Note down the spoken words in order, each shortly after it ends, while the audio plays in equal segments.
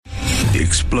The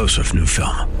explosive new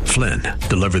film, Flynn,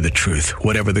 deliver the truth,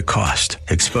 whatever the cost,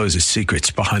 exposes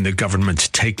secrets behind the government's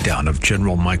takedown of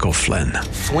General Michael Flynn.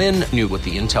 Flynn knew what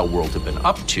the intel world had been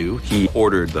up to. He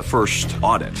ordered the first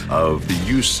audit of the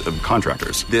use of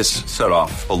contractors. This set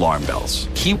off alarm bells.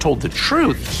 He told the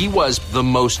truth. He was the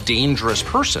most dangerous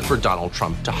person for Donald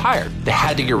Trump to hire. They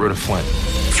had to get rid of Flynn.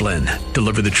 Flynn,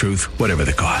 deliver the truth, whatever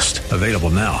the cost. Available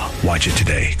now. Watch it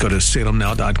today. Go to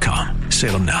salemnow.com.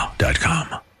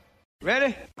 salemnow.com.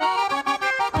 Ready?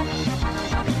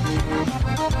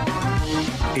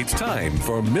 It's time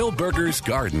for Millburgers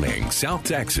Gardening, South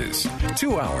Texas.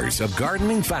 2 hours of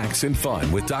gardening facts and fun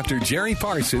with Dr. Jerry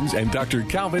Parsons and Dr.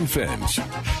 Calvin Finch.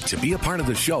 To be a part of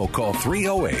the show, call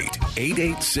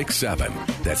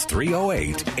 308-8867. That's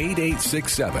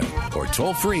 308-8867. Or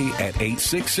toll free at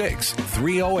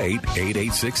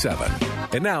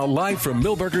 866-308-8867. And now, live from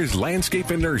Millburgers Landscape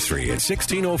and Nursery at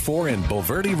 1604 and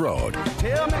Bulverde Road.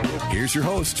 Here's your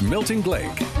host, Milton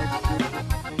Blake.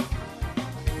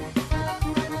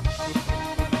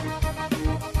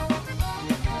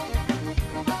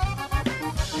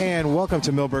 And welcome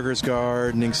to Millburgers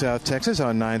Gardening, South Texas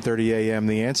on 9:30 a.m.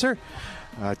 The Answer.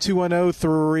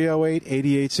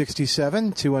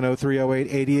 210-308-8867.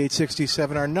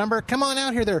 210-308-8867, our number. Come on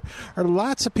out here. There are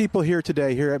lots of people here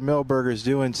today here at Millburgers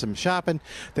doing some shopping.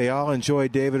 They all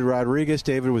enjoyed David Rodriguez.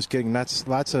 David was getting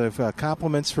lots of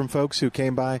compliments from folks who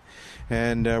came by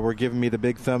and were giving me the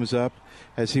big thumbs up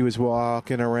as he was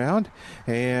walking around.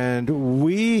 And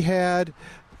we had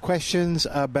questions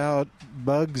about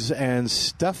bugs and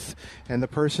stuff, and the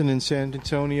person in San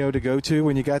Antonio to go to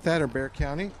when you got that, or Bexar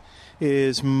County,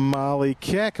 is Molly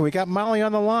Keck. And we got Molly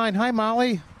on the line. Hi,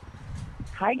 Molly.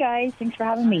 Hi, guys. Thanks for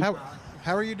having me.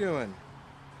 How are you doing?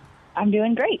 I'm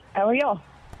doing great. How are y'all?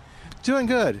 Doing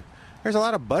good. There's a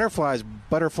lot of butterflies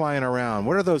butterflying around.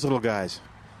 What are those little guys?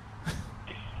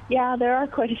 Yeah, there are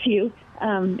quite a few.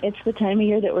 It's the time of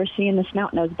year that we're seeing the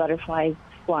snout-nosed butterflies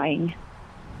flying.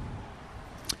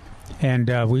 And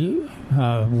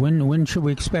when should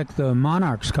we expect the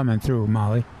monarchs coming through,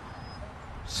 Molly?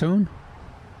 Soon?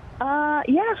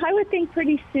 Yeah, I would think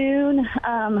pretty soon.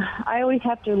 I always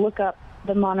have to look up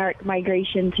the monarch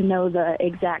migration to know the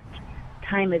exact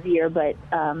time of year, but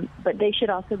they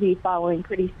should also be following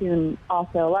pretty soon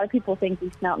also. A lot of people think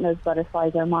these snout-nosed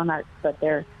butterflies are monarchs, but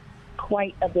they're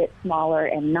quite a bit smaller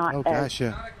and not as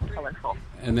colorful.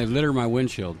 And they litter my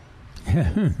windshield.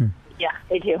 Yeah,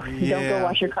 they do. Yeah. Don't go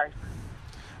wash your cars.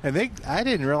 And I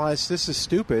didn't realize, this is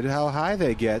stupid, how high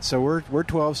they get. So we're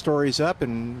 12 stories up,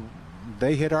 and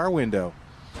they hit our window.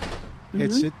 Mm-hmm.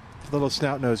 It's little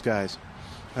snout-nosed guys.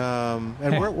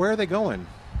 And where are they going?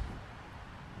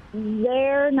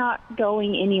 They're not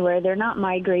going anywhere. They're not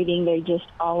migrating. They just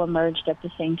all emerged at the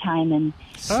same time. And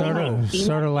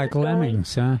sort of like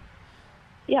lemmings, huh?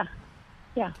 Yeah.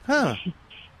 Huh.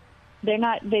 They're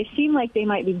not. They seem like they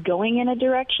might be going in a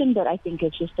direction, but I think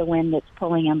it's just the wind that's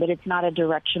pulling them. But it's not a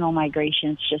directional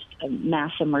migration. It's just a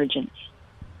mass emergence.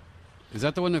 Is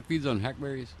that the one that feeds on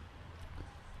hackberries?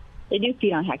 They do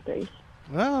feed on hackberries.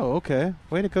 Oh, okay.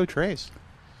 Way to go, Trace.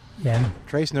 Yeah.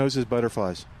 Trace knows his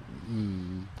butterflies.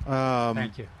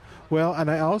 Thank you. Well,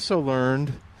 and I also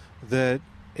learned that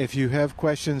if you have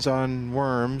questions on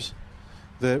worms,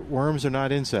 that worms are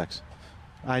not insects.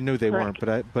 I knew they Correct.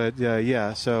 weren't, but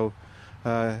yeah. So,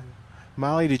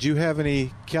 Molly, did you have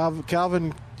any?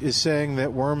 Calvin is saying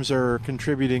that worms are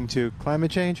contributing to climate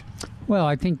change. Well,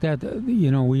 I think that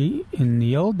we in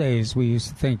the old days we used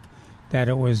to think that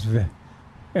it was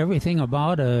everything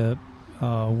about a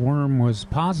worm was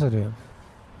positive,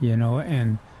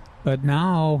 but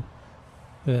now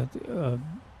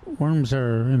worms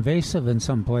are invasive in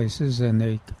some places, and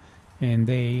they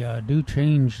do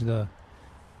change the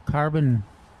carbon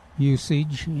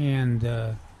usage, and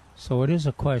so it is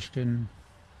a question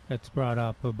that's brought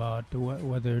up about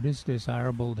whether it is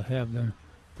desirable to have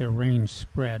their range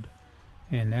spread,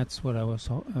 and that's what I was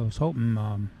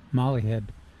hoping Molly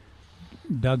had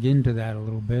dug into that a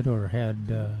little bit, or had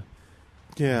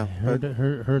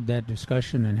heard that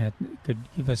discussion and could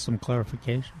give us some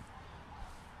clarification.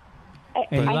 I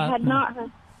had not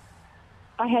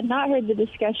heard the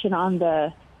discussion on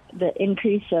the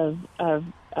increase of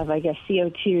I guess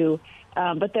CO2,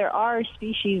 but there are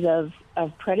species of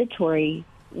predatory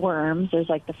worms. There's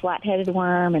like the flat-headed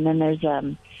worm, and then there's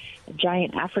a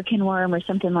giant African worm or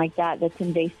something like that that's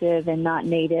invasive and not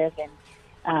native.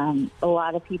 And a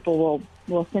lot of people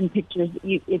will send pictures.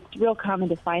 It's real common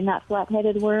to find that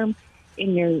flat-headed worm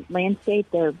in your landscape.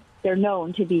 They're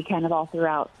known to be kind of all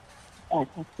throughout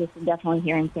Texas, and definitely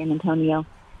here in San Antonio.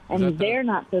 And they're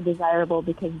not so desirable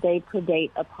because they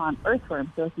predate upon earthworms.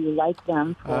 So if you like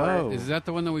them for... Is that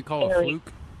the one that we call a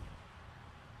fluke?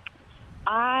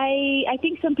 I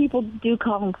think some people do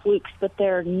call them flukes, but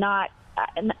they're not.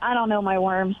 I don't know my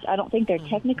worms. I don't think they're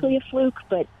technically a fluke,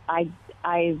 but I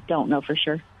don't know for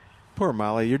sure. Poor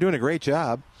Molly. You're doing a great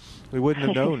job. We wouldn't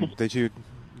have known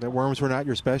that worms were not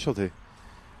your specialty.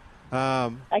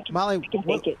 Molly, I can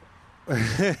take it.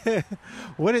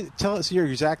 Tell us your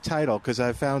exact title, because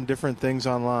I've found different things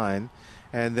online.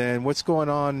 And then what's going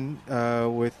on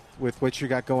with what you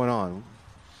got going on?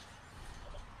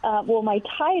 Well, my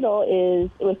title is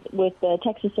with the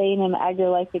Texas A&M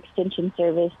AgriLife Extension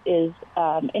Service is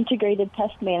Integrated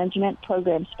Pest Management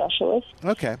Program Specialist.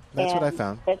 Okay, that's what I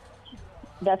found.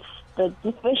 That's the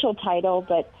official title,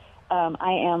 but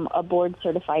I am a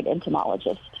board-certified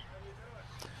entomologist.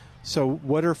 So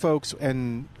what are folks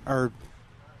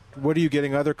what are you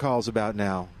getting other calls about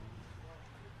now?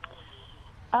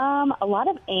 A lot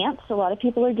of ants. A lot of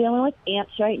people are dealing with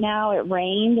ants right now. It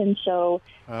rained, and so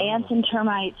ants and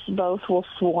termites both will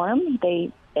swarm.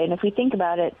 And if we think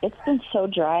about it, it's been so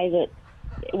dry that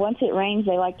once it rains,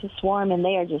 they like to swarm, and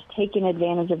they are just taking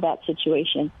advantage of that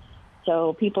situation.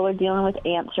 So people are dealing with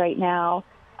ants right now.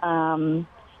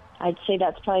 I'd say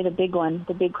that's probably the big one,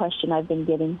 the big question I've been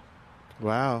getting.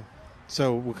 Wow.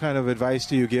 So what kind of advice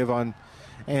do you give on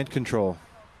ant control?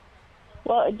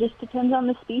 Well, it just depends on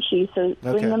the species. So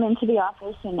bring them into the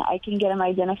office, and I can get them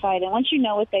identified. And once you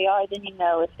know what they are, then you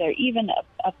know if they're even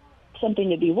something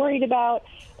to be worried about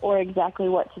or exactly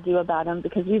what to do about them,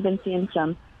 because we've been seeing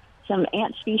some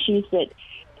ant species that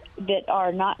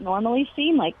are not normally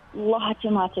seen. Like lots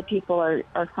and lots of people are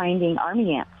finding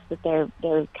army ants, that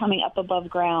they're coming up above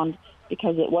ground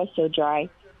because it was so dry.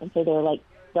 And so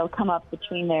they'll come up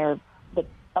between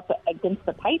up against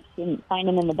the pipes and find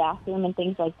them in the bathroom and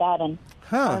things like that. And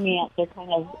army ants are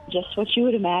kind of just what you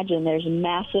would imagine. There's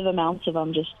massive amounts of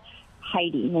them just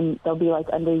hiding, and they'll be like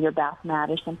under your bath mat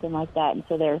or something like that. And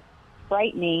so they're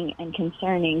frightening and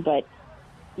concerning, but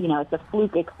it's a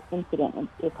fluke incident.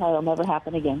 It probably will never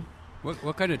happen again.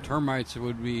 What kind of termites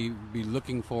would we be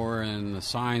looking for, and the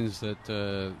signs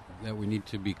that we need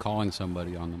to be calling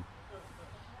somebody on them?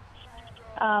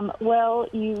 Well,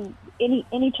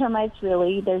 any termites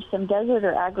really. There's some desert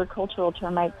or agricultural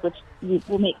termites which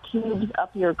will make tubes up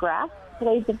your grass,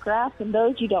 blades of grass, and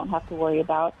those you don't have to worry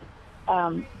about.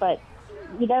 But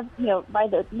by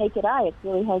the naked eye, it's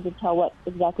really hard to tell what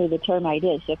exactly the termite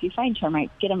is. So if you find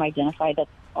termites, get them identified.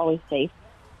 That's always safe.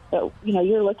 So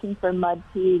you're looking for mud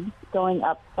tubes going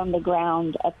up from the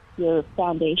ground up your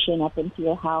foundation, up into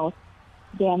your house,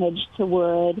 damage to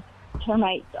wood.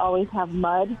 Termites always have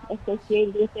mud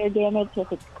associated with their damage, so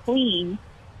if it's clean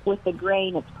with the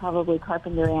grain, it's probably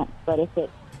carpenter ants. But if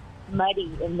it's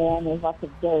muddy in there and there's lots of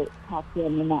dirt packed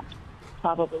in, then that's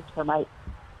probably termites.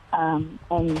 And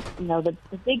the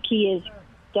big key is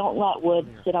don't let wood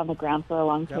sit on the ground for a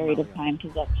long period of time,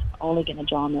 because that's only going to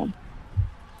draw them in.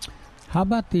 How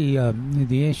about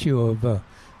the issue of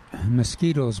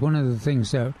mosquitoes? One of the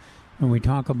things that when we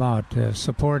talk about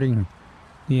supporting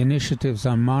the initiatives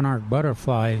on monarch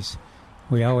butterflies,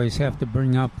 we always have to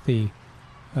bring up the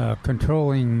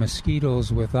controlling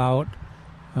mosquitoes without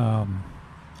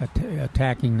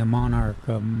attacking the monarch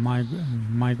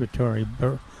migratory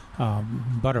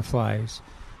butterflies.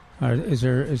 Is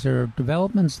there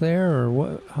developments there, or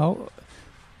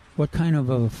what kind of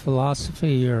a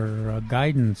philosophy or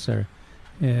guidance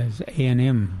is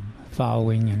A&M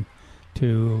following, and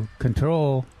to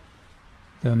control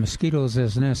the mosquitoes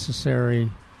as necessary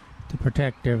to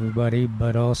protect everybody,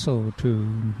 but also to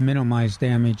minimize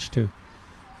damage to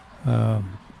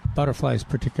butterflies,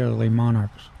 particularly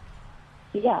monarchs?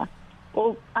 Yeah.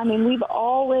 Well, we've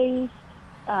always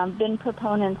been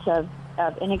proponents of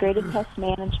integrated pest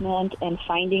management and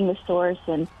finding the source.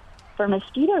 And for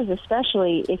mosquitoes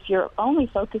especially, if you're only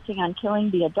focusing on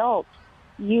killing the adults,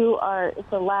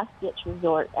 it's a last-ditch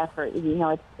resort effort.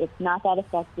 It's not that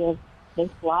effective. They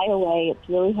fly away. It's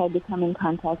really hard to come in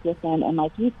contact with them. And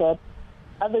like you said,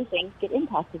 other things get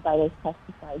impacted by those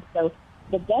pesticides. So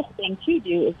the best thing to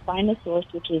do is find the source,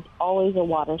 which is always a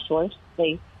water source.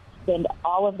 They spend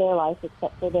all of their life,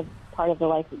 except for the part of their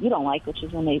life that you don't like, which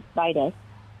is when they bite us,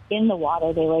 in the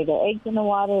water. They lay their eggs in the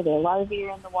water. Their larvae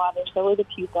are in the water. So are the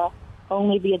pupa.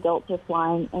 Only the adults are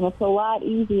flying. And it's a lot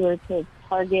easier to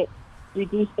target,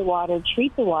 reduce the water,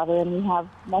 treat the water, and we have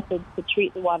methods to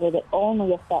treat the water that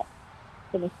only affect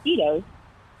the mosquitoes.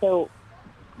 So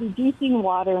reducing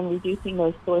water and reducing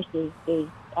those sources is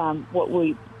what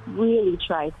we really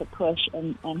try to push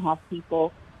and have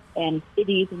people and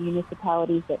cities and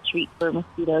municipalities that treat for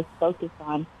mosquitoes focus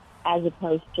on. as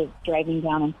opposed to driving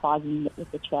down and clogging it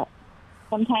with the truck.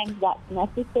 Sometimes that's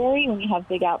necessary when you have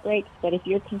big outbreaks, but if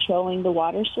you're controlling the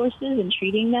water sources and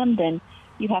treating them, then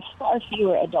you have far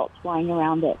fewer adults flying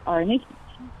around that are a nuisance.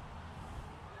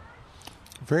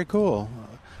 Very cool.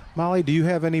 Molly, do you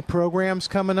have any programs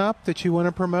coming up that you want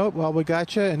to promote while we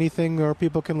got you? Anything where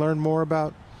people can learn more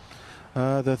about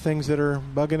the things that are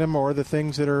bugging them or the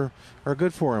things that are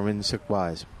good for them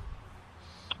insect-wise?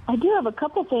 I do have a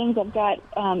couple things. I've got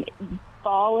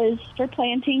fall is for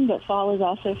planting, but fall is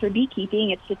also for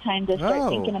beekeeping. It's the time to start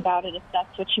thinking about it if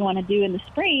that's what you want to do in the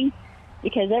spring,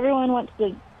 because everyone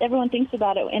thinks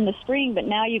about it in the spring, but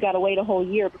now you got to wait a whole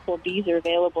year before bees are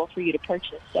available for you to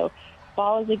purchase. So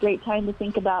fall is a great time to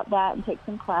think about that and take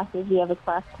some classes. We have a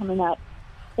class coming up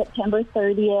September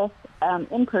 30th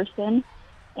in person,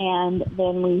 and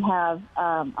then we have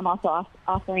I'm also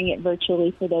offering it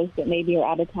virtually for those that maybe are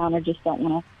out of town or just don't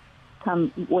want to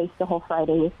come waste the whole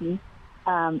Friday with me.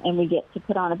 And we get to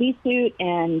put on a bee suit,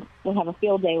 and we'll have a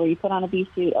field day where you put on a bee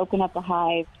suit, open up a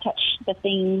hive, touch the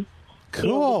things, cool.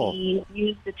 feel the bees,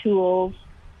 use the tools,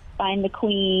 find the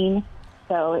queen.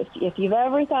 So if you've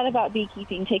ever thought about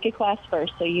beekeeping, take a class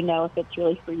first so you know if it's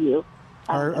really for you.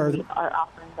 We are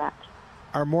offering that.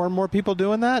 Are more and more people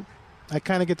doing that? I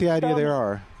kind of get the idea there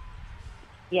are.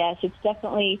 Yes, it's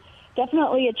definitely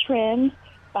a trend.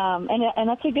 And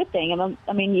that's a good thing.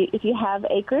 I mean, if you have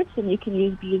acreage, then you can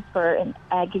use bees for an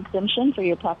ag exemption for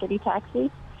your property taxes.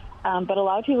 But a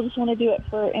lot of people just want to do it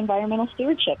for environmental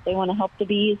stewardship. They want to help the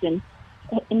bees and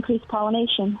increase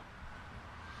pollination.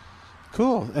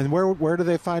 Cool. And where do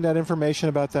they find out information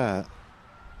about that?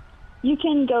 You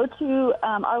can go to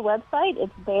our website.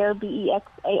 It's BEAR,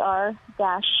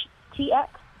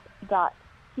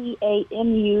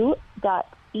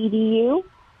 BEXAR-TX.CAMU.edu.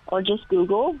 Or just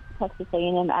Google Texas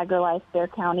A&M AgriLife Bexar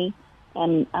County,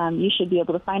 and you should be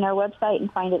able to find our website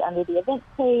and find it under the events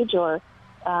page or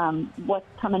what's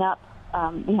coming up.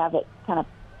 We have it kind of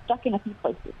stuck in a few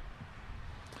places.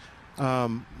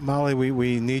 Molly,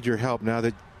 we need your help now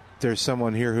that there's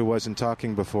someone here who wasn't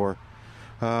talking before.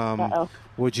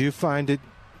 Would you find it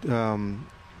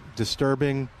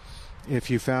disturbing if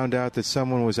you found out that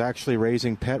someone was actually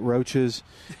raising pet roaches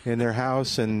in their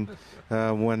house and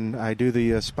when I do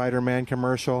the Spider-Man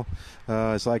commercial,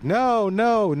 it's like, no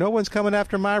one's coming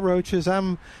after my roaches.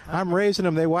 I'm raising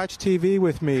them. They watch TV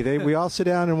with me. We all sit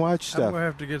down and watch stuff. I'm going to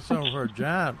have to get some of her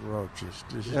giant roaches.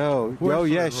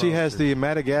 Yeah, she has the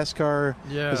Madagascar.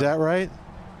 Yeah. Is that right?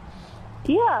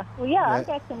 Yeah. Well, yeah, I've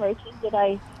got some roaches that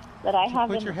I have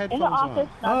in the office,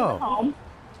 not at home.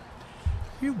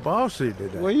 You bossy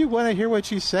today. Well, you want to hear what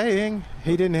she's saying.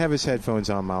 He didn't have his headphones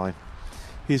on, Molly.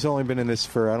 He's only been in this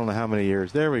for I don't know how many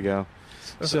years. There we go.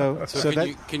 So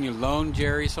can you loan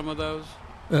Jerry some of those?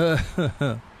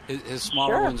 His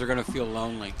smaller ones are going to feel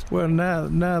lonely. Well,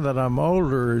 now that I'm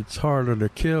older, it's harder to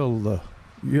kill the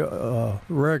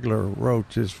regular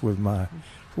roaches with my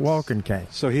walking cane.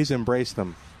 So he's embraced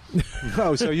them.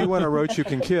 Oh, so you want a roach you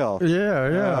can kill?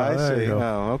 Yeah. I see.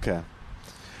 Oh, okay.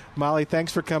 Molly,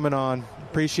 thanks for coming on.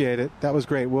 Appreciate it. That was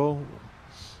great. We'll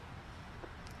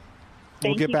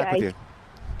get back with you.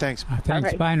 Thanks.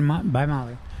 Thanks. Right. Bye,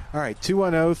 Molly. All right,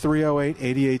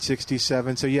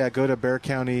 210-308-8867. So, yeah, go to Bexar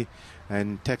County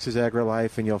and Texas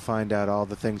AgriLife, and you'll find out all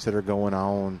the things that are going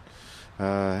on.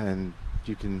 And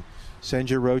you can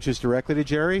send your roaches directly to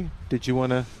Jerry. Did you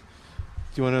want to?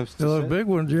 The big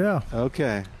ones, yeah.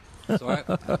 Okay. So I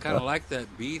kind of like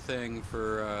that bee thing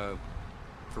for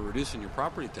reducing your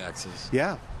property taxes.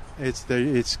 Yeah,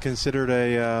 it's considered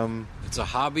a. It's a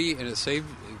hobby, and it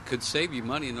could save you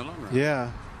money in the long run. Yeah.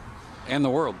 And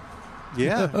the world.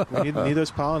 Yeah, we need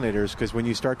those pollinators, because when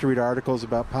you start to read articles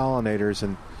about pollinators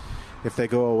and if they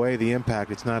go away, the impact,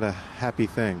 it's not a happy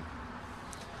thing.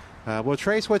 Well,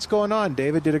 Trace, what's going on?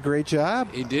 David did a great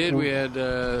job. He did. We had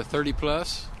 30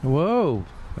 plus. Whoa,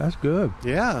 that's good.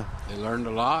 Yeah. They learned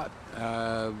a lot.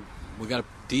 We got a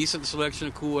decent selection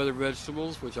of cool weather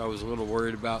vegetables, which I was a little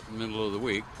worried about in the middle of the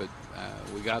week, but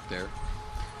we got there.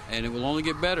 And it will only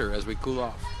get better as we cool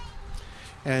off.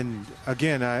 And,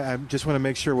 again, I just want to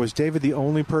make sure, was David the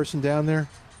only person down there?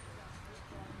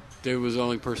 David was the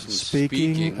only person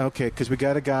speaking. Okay, because we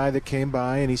got a guy that came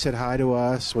by and he said hi to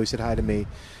us. Well, he said hi to me.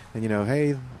 And,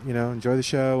 hey, enjoy the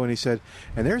show. And he said,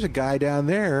 and there's a guy down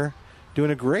there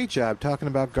doing a great job talking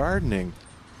about gardening.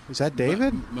 Is that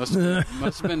David? Must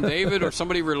have been David or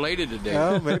somebody related to David.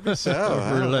 Oh, maybe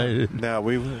so. Related. No,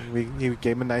 he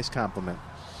gave him a nice compliment.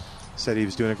 Said he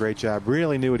was doing a great job.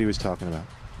 Really knew what he was talking about.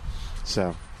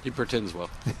 So he pretends well.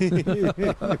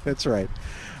 That's right.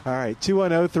 All right,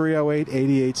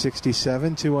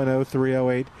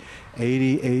 210-308-8867,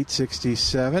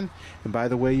 210-308-8867. And by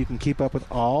the way, you can keep up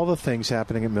with all the things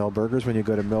happening at Milberger's when you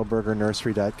go to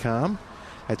millburgernursery.com.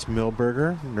 That's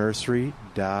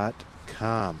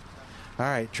millburgernursery.com. All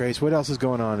right, Trace, what else is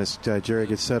going on as Jerry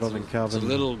gets settled and Calvin? It's a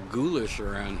little ghoulish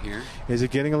around here. Is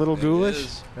it getting a little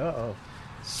ghoulish? Uh-oh.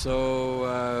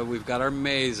 So we've got our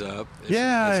maize up.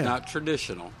 It's not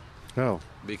traditional. Oh.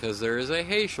 Because there is a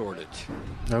hay shortage.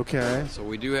 Okay. So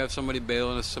we do have somebody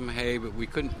baling us some hay, but we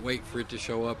couldn't wait for it to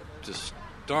show up to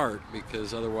start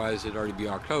because otherwise it'd already be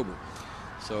October.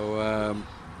 So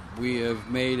we have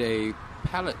made a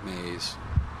pallet maize.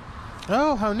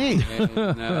 Oh, how neat.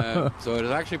 And, so it's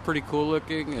actually pretty cool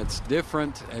looking. It's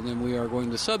different, and then we are going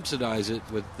to subsidize it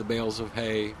with the bales of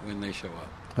hay when they show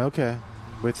up. Okay.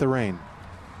 With the rain.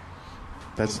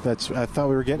 That's. I thought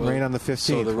we were getting rain on the 15th.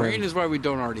 So the rain is why we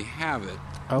don't already have it.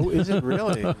 Oh, is it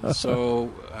really?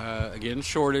 So, again,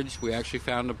 shortage. We actually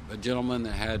found a gentleman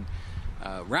that had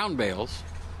round bales,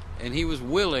 and he was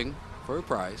willing, for a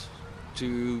price,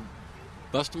 to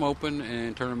bust them open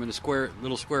and turn them into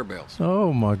little square bales.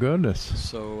 Oh, my goodness.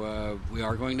 So we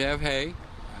are going to have hay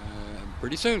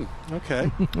pretty soon.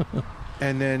 Okay.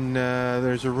 And then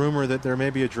there's a rumor that there may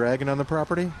be a dragon on the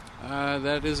property?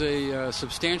 That is a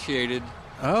substantiated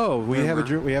Oh, we rumor. have a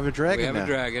dragon We have now. a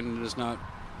dragon. It's not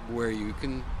where you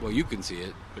can see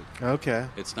it. But okay.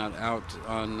 It's not out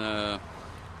on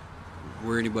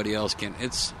where anybody else can.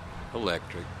 It's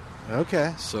electric.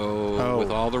 Okay. So with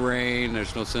all the rain,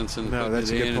 there's no sense in putting that's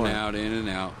it a good in point. and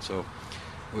out. So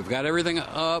we've got everything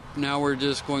up. Now we're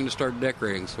just going to start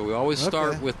decorating. So we always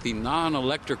start with the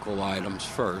non-electrical items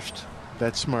first.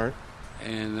 That's smart.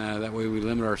 And that way we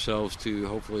limit ourselves to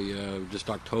hopefully just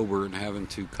October and having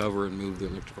to cover and move the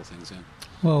electrical things in.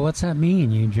 Well, what's that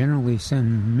mean? You generally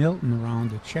send Milton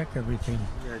around to check everything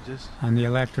on the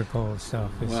electrical stuff.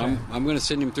 Well, I'm going to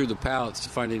send him through the pallets to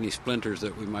find any splinters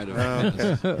that we might have.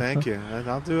 Okay. Thank you.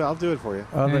 I'll do it for you.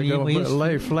 Are they going to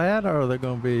lay flat, or are they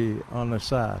going to be on the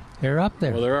side? They're up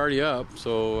there. Well, they're already up.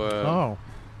 So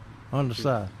on the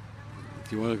side.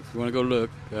 If you want to go look,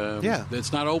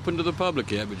 it's not open to the public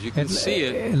yet, but you can see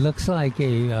it. It looks like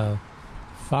a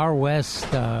Far West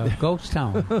ghost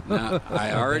town. Now,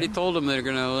 I already told them they're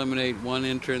going to eliminate one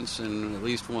entrance and at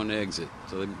least one exit.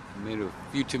 So they made a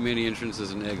few too many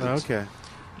entrances and exits. Okay.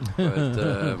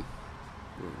 But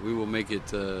we will make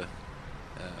it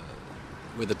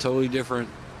with a totally different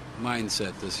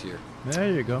mindset this year.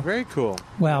 There you go. Very cool.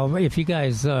 Well, if you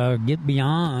guys get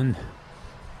beyond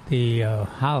the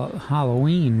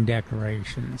Halloween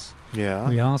decorations,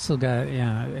 we also got,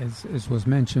 as was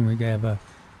mentioned, we have a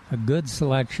good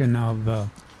selection of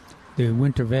the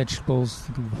winter vegetables,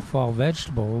 fall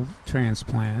vegetable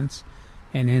transplants,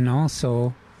 and then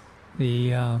also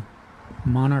the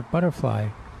monarch butterfly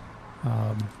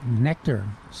nectar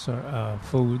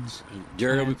foods.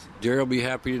 Jerry will be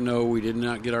happy to know we did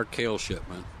not get our kale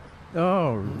shipment.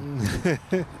 Oh,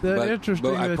 but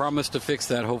I promise to fix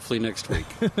that hopefully next week.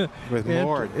 With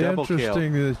more double kale.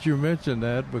 Interesting that you mentioned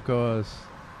that, because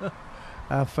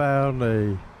I found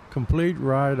a complete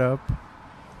write-up,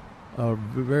 a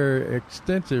very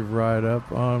extensive write-up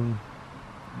on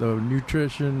the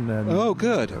nutrition and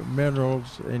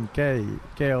minerals in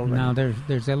kale. Now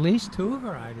there's at least 2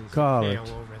 varieties of kale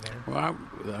over there. Well,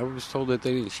 I was told that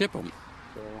they didn't ship them.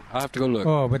 I'll have to go look.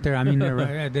 Oh, but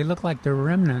they look like they're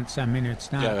remnants. I mean,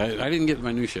 it's not. Yeah, I didn't get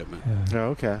my new shipment. Oh,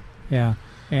 okay. Yeah,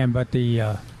 but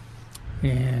the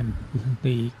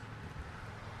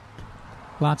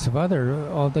lots of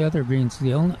all the other greens.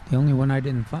 The only one I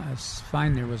didn't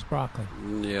find there was broccoli.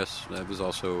 Yes, that was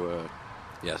also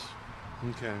yes.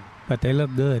 Okay. But they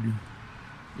look good.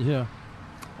 Yeah,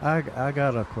 I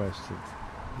got a question.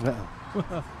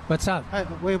 What's up?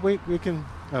 Wait, we can.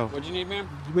 Oh, what'd you need, ma'am?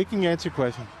 We can answer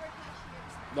questions.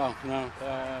 No.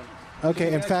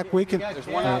 Okay, in fact, we can. There's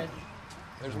one out.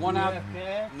 There's one out.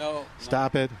 No.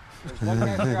 Stop it. There's one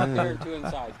extra out there and 2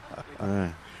 inside. All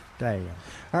right. Damn.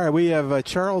 All right, we have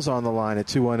Charles on the line at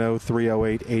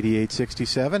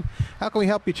 210-308-8867. How can we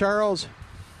help you, Charles?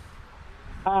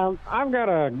 I've got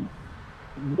a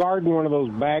garden, one of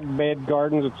those bag bed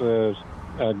gardens. It's a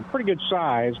pretty good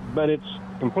size, but it's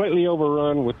completely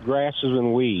overrun with grasses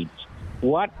and weeds.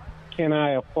 What can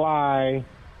I apply,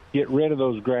 get rid of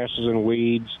those grasses and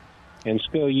weeds, and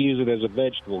still use it as a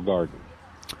vegetable garden?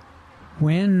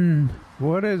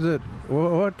 What is it?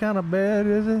 What kind of bed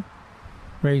is it?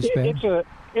 Raised bed?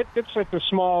 It's like a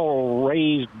small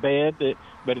raised bed,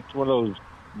 but it's one of those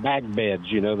bag beds,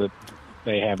 that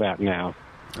they have out now.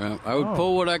 I would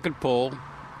pull what I could pull.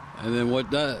 And then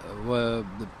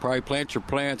probably plant your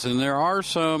plants. And there are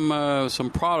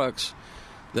some products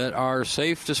that are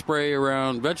safe to spray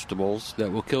around vegetables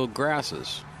that will kill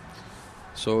grasses.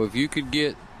 So if you could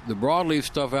get the broadleaf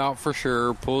stuff out for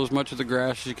sure, pull as much of the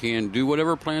grass as you can, do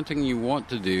whatever planting you want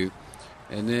to do.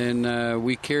 And then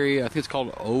we carry, I think it's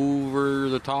called Over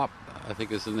the Top, I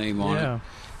think is the name on it.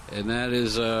 And that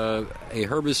is a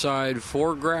herbicide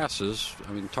for grasses.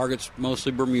 I mean, targets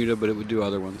mostly Bermuda, but it would do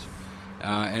other ones.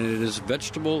 And it is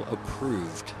vegetable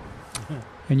approved.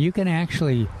 And you can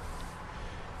actually,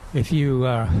 if you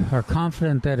are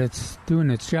confident that it's doing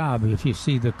its job, if you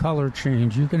see the color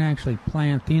change, you can actually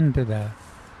plant into that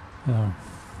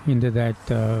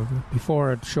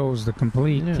before it shows the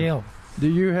complete kill. Do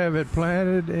you have it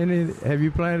planted? Have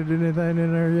you planted anything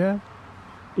in there yet?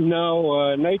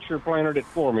 No, nature planted it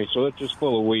for me, so it's just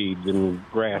full of weeds and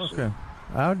grasses. Okay.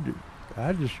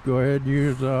 I'd just go ahead and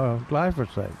use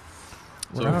glyphosate.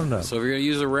 Roundup. So if you're going to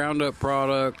use a Roundup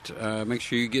product, make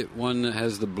sure you get one that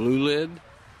has the blue lid,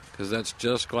 because that's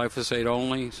just glyphosate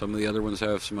only. Some of the other ones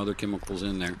have some other chemicals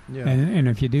in there. Yeah. And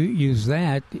if you do use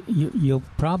that, you'll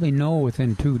probably know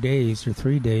within 2 days or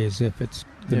 3 days if it's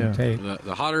going to take.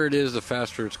 The hotter it is, the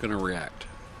faster it's going to react.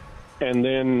 And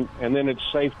then it's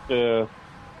safe to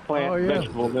plant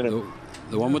vegetables in it.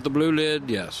 The one with the blue lid,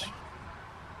 yes.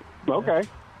 Okay.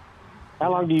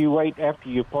 How long do you wait after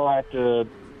you plant your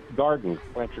garden?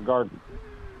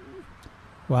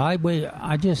 Well,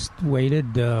 I just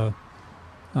waited 3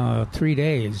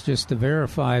 days just to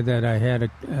verify that I had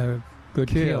a good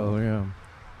kill. Yeah.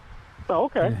 Oh,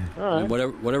 okay. Yeah. All right. And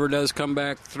whatever does come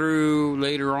back through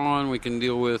later on, we can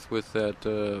deal with that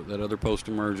other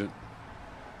post-emergent.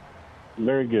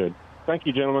 Very good. Thank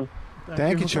you, gentlemen.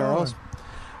 Thank you, Charles.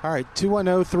 All right,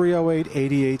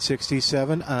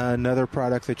 210-308-8867. Another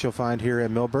product that you'll find here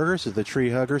at Millburgers is the Tree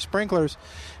Hugger sprinklers.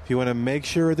 If you want to make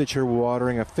sure that you're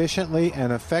watering efficiently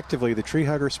and effectively, the Tree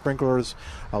Hugger sprinklers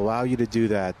allow you to do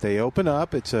that. They open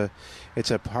up. It's a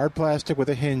hard plastic with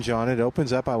a hinge on it. It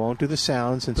opens up. I won't do the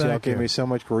sound since y'all gave me so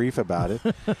much grief about it.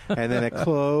 And then it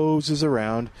closes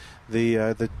around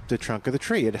the trunk of the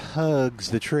tree. It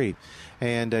hugs the tree.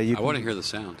 And I want to hear the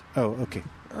sound. Oh, okay.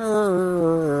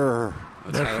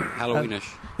 It's Halloweenish.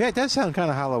 Yeah, it does sound kind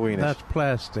of Halloweenish. That's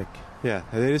plastic. Yeah,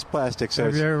 it is plastic. So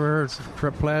have you ever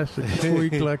heard plastic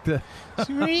squeak like that?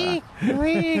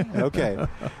 Okay.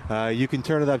 You can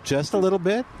turn it up just a little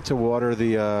bit to water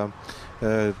the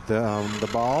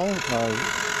ball,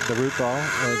 the root ball.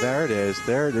 There it is.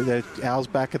 There, Al's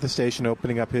back at the station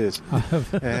opening up his.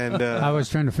 And I was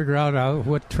trying to figure out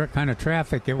what kind of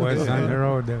traffic it was on the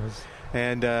road.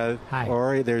 And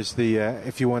or there's the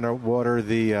if you want to water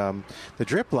the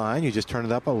drip line, you just turn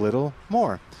it up a little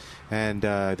more. And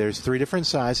there's 3 different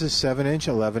sizes: 7-inch,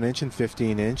 11-inch, and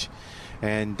 15-inch.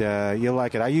 And you'll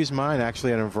like it. I use mine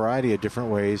actually in a variety of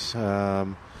different ways.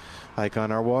 Like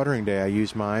on our watering day, I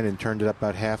used mine and turned it up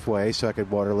about halfway so I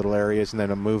could water little areas and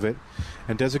then move it,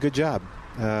 and it does a good job.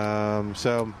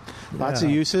 So lots of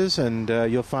uses, and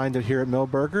you'll find it here at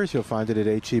Millburgers. You'll find it at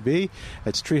H-E-B.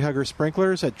 It's Tree Hugger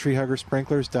Sprinklers at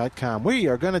treehuggersprinklers.com. We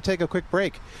are going to take a quick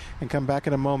break and come back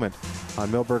in a moment on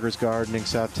Millburgers Gardening,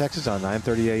 South Texas on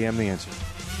 9:30 a.m. The Answer.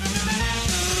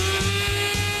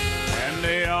 And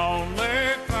the only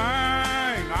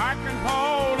thing I can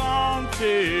hold on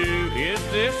to is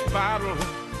this bottle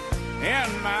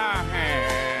in my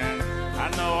hand. I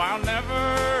know I'll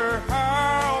never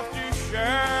have to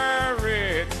share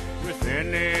it with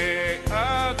any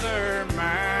other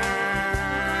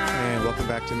man. And welcome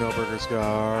back to Millburgers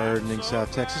Gardening,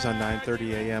 South Texas on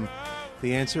 9:30 a.m.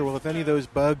 The Answer. Well, if any of those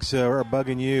bugs are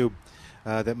bugging you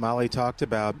that Molly talked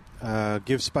about,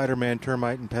 give Spider-Man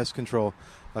Termite and Pest Control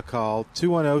a call,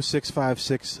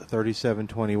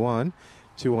 210-656-3721,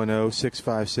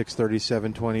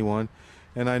 210-656-3721.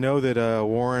 And I know that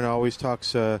Warren always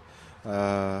talks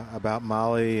about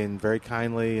Molly and very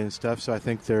kindly and stuff, so I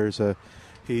think there's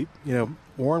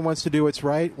Warren wants to do what's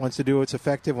right, wants to do what's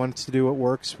effective, wants to do what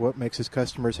works, what makes his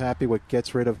customers happy, what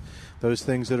gets rid of those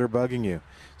things that are bugging you.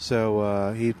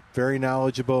 So he's very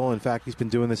knowledgeable. In fact, he's been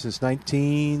doing this since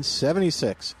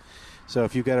 1976. So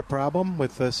if you've got a problem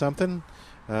with something,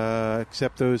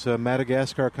 except those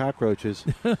Madagascar cockroaches,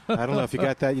 I don't know if you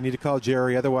got that, you need to call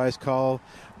Jerry. Otherwise, call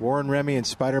Warren Remy and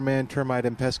Spider-Man Termite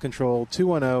and Pest Control,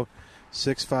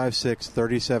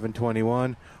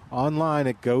 210-656-3721. Online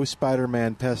at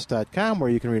GoSpidermanPest.com, where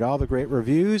you can read all the great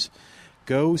reviews.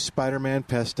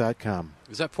 GoSpidermanPest.com.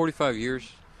 Is that 45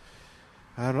 years?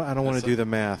 I don't want to do the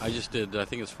math. I just did. I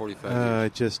think it's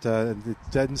 45 years. It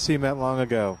doesn't seem that long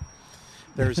ago.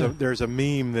 There's a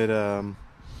meme that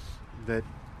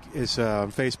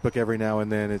on Facebook every now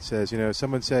and then. It says,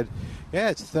 someone said,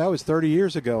 yeah, that was 30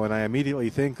 years ago, and I immediately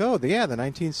think, the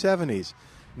 1970s.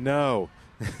 No.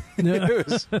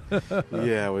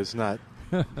 It was not.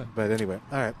 But anyway,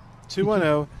 all right.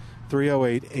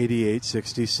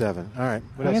 210-308-8867. All right.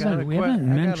 We haven't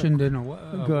mentioned in a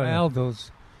while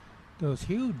those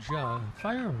huge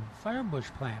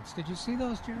firebush plants. Did you see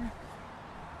those, Jerry?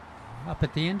 Up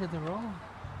at the end of the row?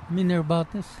 I mean, they're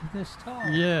about this tall.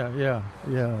 Yeah.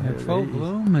 At full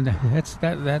bloom, and that's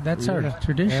our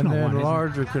traditional one. And then one,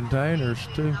 larger containers,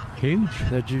 too. Huge.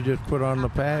 That you just put on the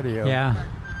patio. Yeah.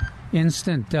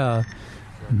 Instant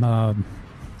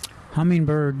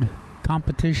hummingbird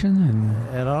competition.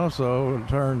 And also it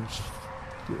turns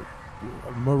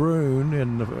maroon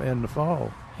in the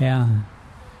fall. Yeah.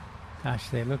 Gosh,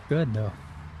 they look good, though.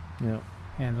 Yeah.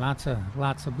 And lots of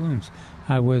blooms.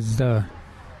 I was, on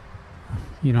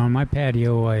my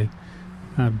patio, I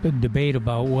debate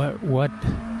about what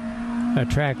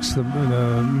attracts the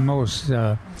most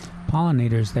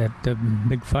pollinators, that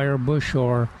big firebush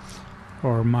or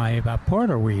my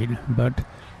porterweed. But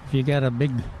if you got a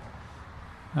big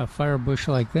firebush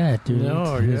like that,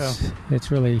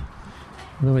 it's really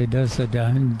does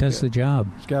the job.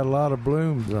 It's got a lot of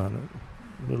blooms on it,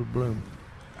 little blooms.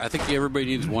 I think everybody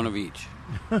needs one of each.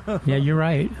 Yeah, you're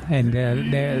right, and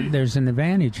there's an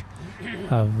advantage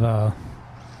of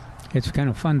it's kind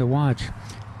of fun to watch.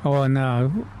 Oh, and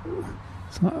as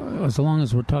long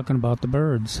as we're talking about the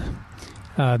birds,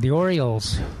 the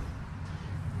orioles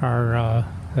are a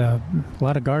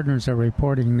lot of gardeners are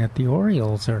reporting that the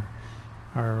orioles are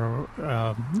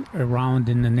around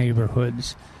in the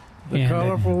neighborhoods. The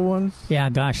colorful ones? Yeah,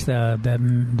 gosh,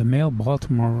 the male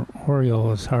Baltimore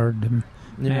oriole is hard to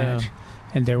match.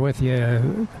 And they're with you.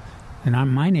 And in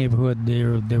my neighborhood,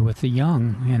 they're with the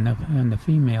young and the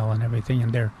female and everything,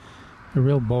 and they're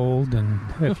real bold. And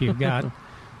if you've got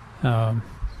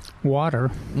water,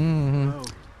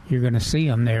 you're going to see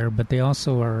them there. But they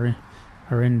also are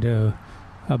into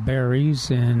berries,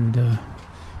 and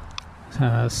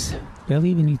they'll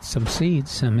even eat some seeds,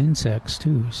 some insects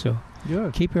too. So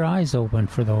keep your eyes open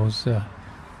for those.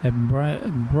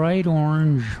 Bright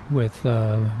orange with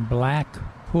black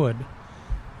hood.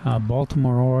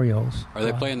 Baltimore Orioles. Are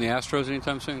they playing the Astros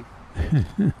anytime soon?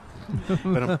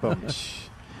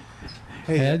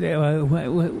 Hey,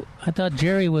 I thought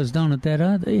Jerry was down at that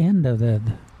other end of that.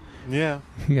 Yeah.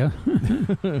 Yeah.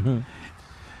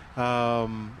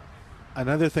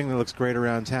 Another thing that looks great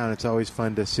around town, it's always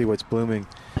fun to see what's blooming,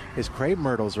 is crepe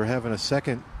myrtles are having a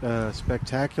second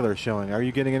spectacular showing. Are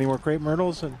you getting any more crepe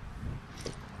myrtles?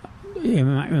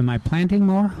 Am I planting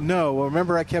more? No. Well,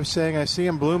 remember I kept saying I see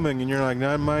them blooming, and you're like,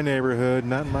 not in my neighborhood,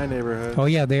 not in my neighborhood. Oh,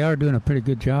 yeah, they are doing a pretty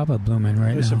good job of blooming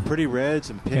right There's now. some pretty reds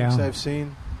and pinks I've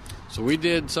seen. So we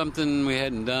did something we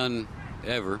hadn't done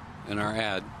ever in our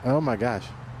ad. Oh, my gosh.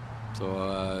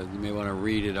 So you may want to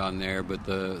read it on there, but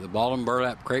the bottom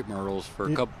burlap crepe myrtles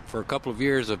for a couple of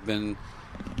years have been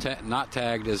not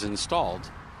tagged as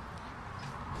installed.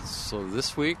 So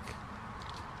this week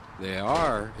they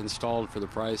are installed for the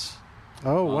price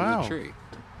on the tree.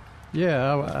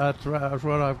 Yeah, that's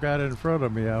what I've got in front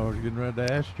of me. I was getting ready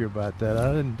to ask you about that.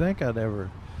 I didn't think I'd ever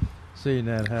seen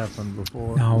that happen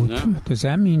before. Now, does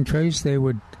that mean, Trace,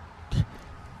 that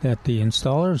the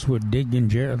installers would dig in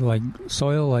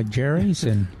soil like Jerry's?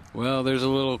 And well, there's a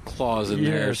little clause in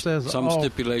there. It says some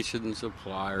stipulations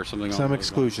apply or something. Some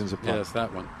exclusions apply. Yes,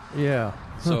 that one. Yeah.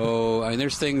 So,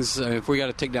 there's things, if we got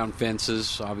to take down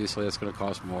fences, obviously that's going to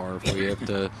cost more. If we have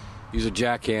to use a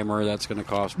jackhammer, that's going to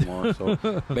cost more. So,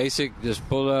 basic, just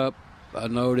pull up,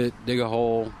 unload it, dig a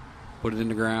hole, put it in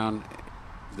the ground.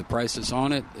 The price that's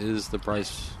on it is the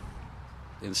price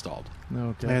installed.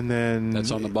 Okay. And then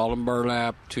that's on the bottom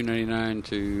burlap, $2.99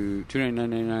 to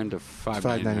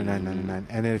 $5.99.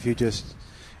 And then if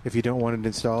you don't want it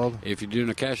installed, if you're doing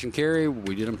a cash and carry,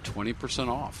 we did them 20%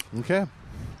 off. Okay.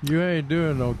 You ain't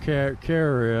doing no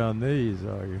carry on these,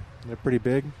 are you? They're pretty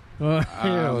big.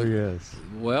 Hell yes.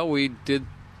 Well, we did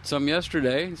some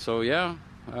yesterday, so yeah.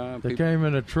 They came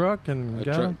in a truck and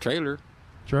trailer.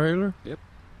 Trailer. Yep.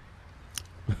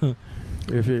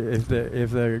 If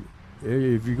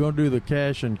you're gonna do the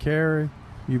cash and carry,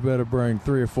 you better bring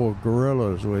 3 or 4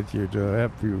 gorillas with you to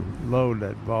help you load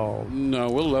that ball. No,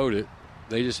 we'll load it.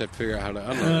 They just have to figure out how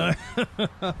to unload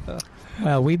it.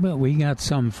 Well, we got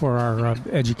some for our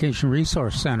Education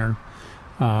Resource Center.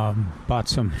 Bought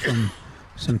some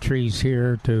trees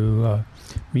here to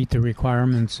meet the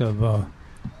requirements of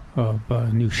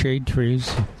new shade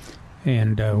trees,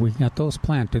 and we got those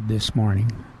planted this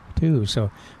morning too. So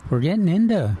we're getting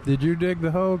into. Did you dig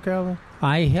the hole, Calvin?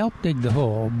 I helped dig the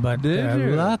hole, but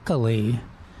luckily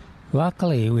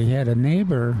luckily, we had a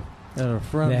neighbor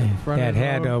that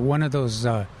had one of those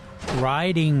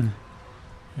riding.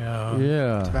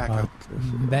 Tobacco.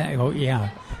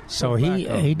 So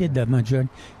he did the majority.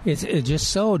 It's just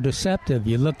so deceptive.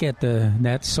 You look at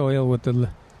that soil with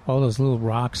all those little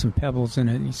rocks and pebbles in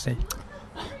it, and you say,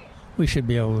 we should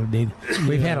be able to do.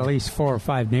 We've had at least 4 or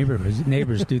 5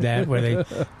 neighbors do that, where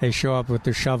they show up with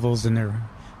their shovels and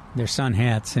their sun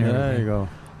hats and everything. There you go.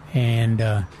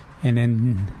 And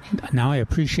then now I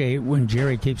appreciate when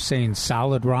Jerry keeps saying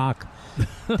solid rock.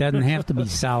 It doesn't have to be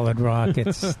solid rock.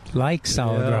 It's like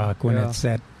solid rock when it's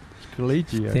that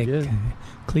caliche, thick. I guess.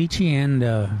 Caliche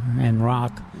and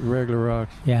rock. Regular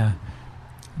rocks. Yeah.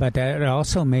 But that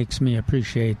also makes me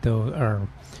appreciate our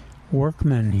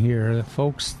workmen here, the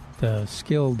folks, the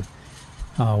skilled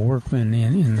workmen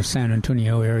in the San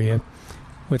Antonio area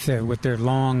with their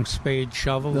long spade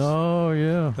shovels. Oh,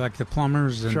 yeah. Like the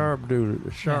plumbers. And,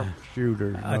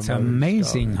 sharpshooters. It's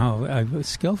amazing how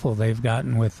skillful they've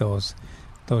gotten with those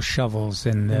shovels.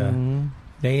 And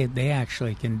they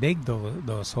actually can dig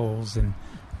those holes. And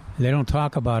they don't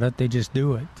talk about it. They just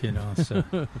do it, So.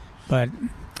 But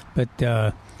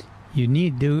you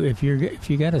need to, if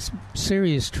you got a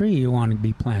serious tree you want to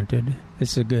be planted,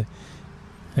 it's a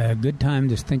good time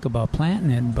to think about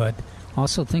planting it, but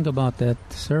also think about that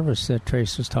service that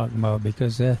Trace was talking about,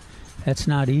 because that's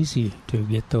not easy to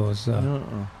get those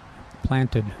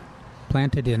planted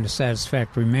in a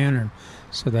satisfactory manner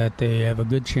so that they have a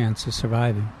good chance of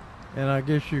surviving. And I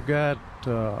guess you got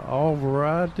all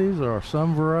varieties or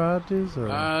some varieties? Or?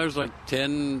 There's like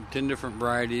 10 different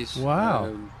varieties.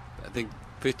 Wow. I think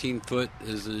 15 foot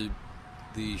is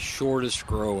the shortest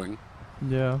growing.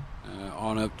 Yeah.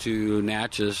 On up to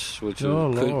Natchez, which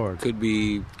could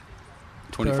be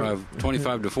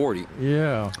 25 to 40.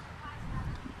 Yeah.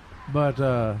 But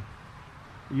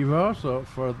you've also,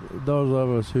 for those of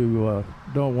us who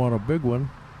don't want a big one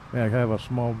and have a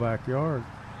small backyard,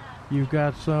 you've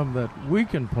got some that we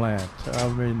can plant. I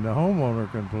mean, the homeowner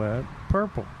can plant.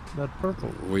 Purple. That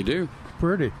purple. We do.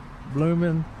 Pretty.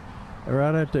 Blooming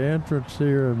right at the entrance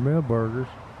here at Millburgers.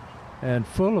 And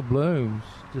full of blooms.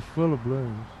 Just full of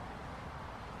blooms.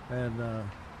 And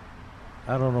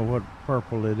I don't know what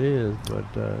purple it is, but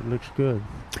it looks good.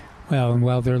 Well, and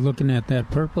while they're looking at that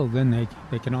purple, then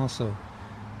they can also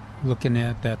looking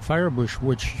at that firebush,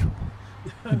 which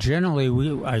generally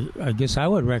I guess I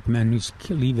would recommend you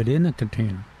leave it in a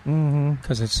container,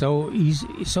 because it's so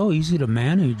easy to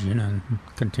manage in a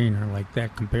container like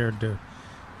that compared to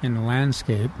in the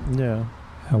landscape. Yeah,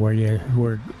 where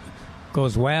it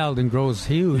goes wild and grows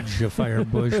huge, a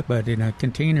firebush, but in a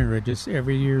container, it just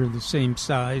every year the same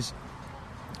size,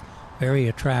 very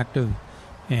attractive.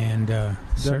 And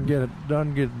doesn't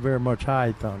get very much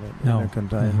height on it in a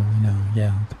container. No,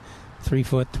 yeah, 3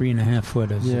 foot, 3.5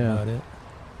 foot is about it.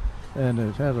 And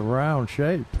it has a round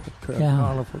shape.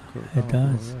 It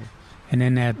does. And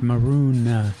then that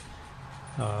maroon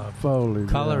foliage,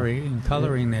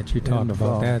 coloring that you talked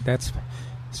about. That's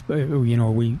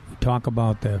we talk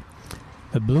about the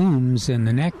blooms and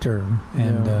the nectar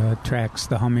and attracts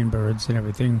the hummingbirds and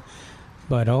everything,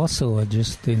 but also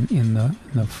just in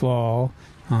the fall.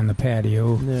 On the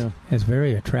patio, it's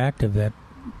very attractive, that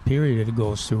period it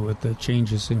goes through with the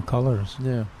changes in colors.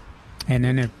 Yeah. And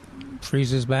then it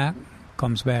freezes back,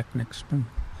 comes back next spring,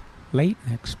 late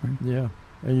next spring. Yeah.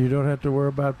 And you don't have to worry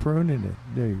about pruning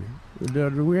it, do you?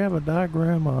 Do we have a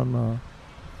diagram on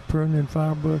pruning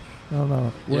firebush on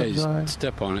our website? You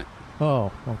step on it.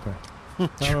 Oh, okay.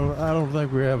 I don't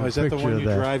think we have a picture of that. Is that the one you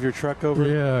drive your truck over?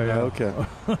 Yeah. Okay.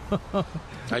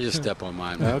 I just step on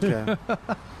mine. Okay.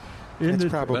 It's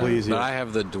probably easier. But I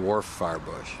have the dwarf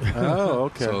firebush. Oh,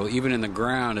 okay. So even in the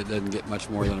ground, it doesn't get much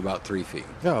more than about 3 feet.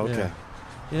 Oh, okay.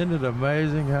 Yeah. Isn't it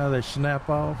amazing how they snap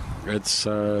off? It's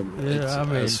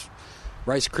Rice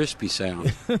Krispie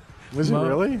sound. Was it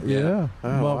really? Yeah.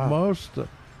 Oh, wow. Most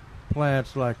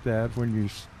plants like that, when you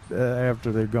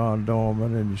after they've gone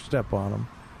dormant and you step on them,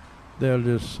 they'll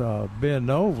just bend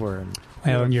over and.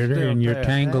 Well, and you're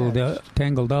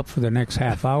tangled up for the next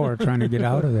half hour trying to get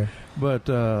out of there. But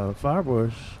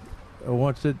firebush,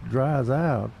 once it dries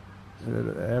out,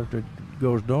 after it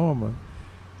goes dormant,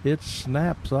 it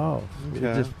snaps off. Okay.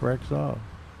 It just breaks off.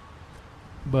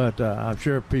 But I'm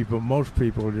sure most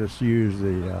people just use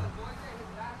the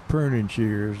pruning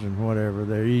shears and whatever.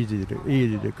 They're easy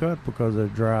to cut because they're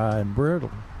dry and brittle.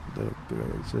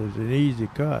 It's an easy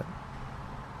cut.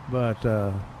 But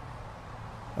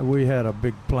we had a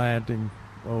big planting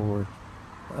over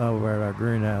at our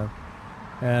greenhouse,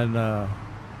 and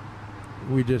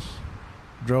we just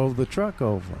drove the truck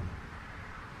over them.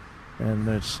 and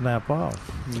they'd snap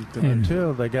off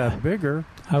until they got bigger.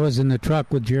 I was in the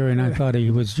truck with Jerry, and I thought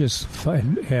he was just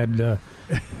had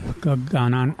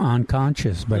gone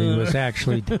unconscious, but he was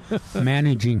actually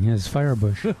managing his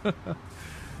firebush.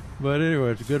 But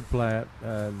anyway, it's a good plant,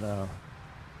 and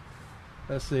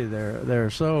let's see, they're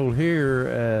sold here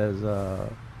as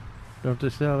don't they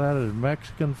sell that as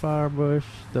Mexican firebush,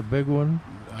 the big one?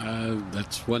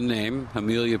 That's one name,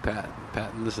 Amelia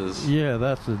Patton. This is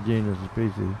that's the genus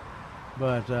species,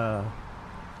 but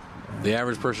the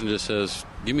average person just says,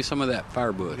 "Give me some of that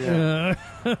firebush." Yeah.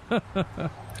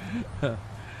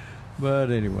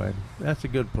 But anyway, that's a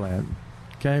good plant.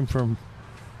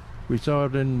 We saw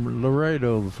it in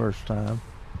Laredo the first time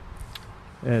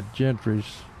at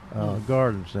Gentry's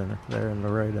Garden Center there in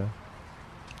Laredo.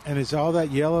 And is all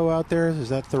that yellow out there? Is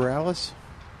that Thryallis?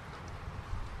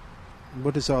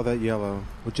 What is all that yellow?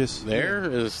 There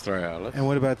is Thryallis. And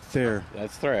what about there?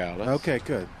 That's Thryallis. Okay,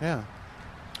 good. Yeah.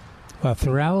 Well,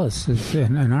 Thryallis is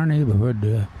in our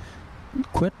neighborhood.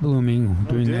 Quit blooming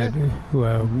during that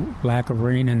lack of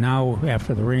rain, and now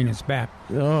after the rain, it's back.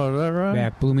 Oh, is that right?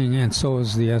 Back blooming, and so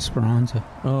is the Esperanza.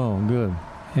 Oh, good.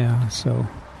 Yeah, so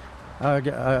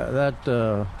that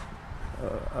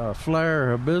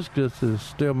flare hibiscus is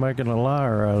still making a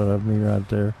liar out of me right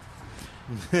there.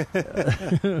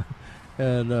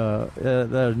 And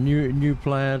the new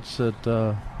plants that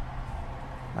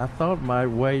I thought might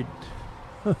wait.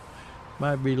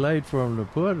 Might be late for them to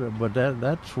put it, but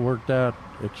that's worked out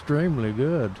extremely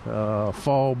good.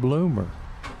 Fall bloomer.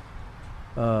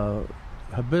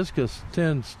 Hibiscus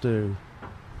tends to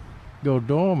go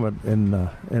dormant in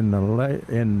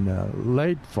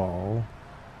late fall,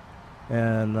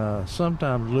 and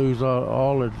sometimes lose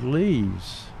all its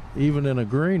leaves. Even in a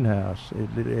greenhouse,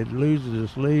 it loses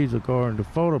its leaves according to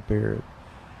photoperiod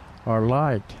or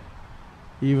light.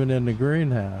 Even in the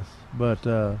greenhouse,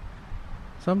 but.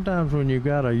 Sometimes when you've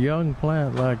got a young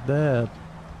plant like that,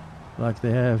 like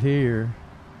they have here,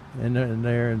 and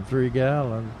they're in 3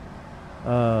 gallons,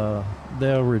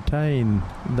 they'll retain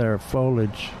their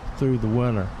foliage through the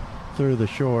winter, through the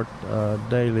short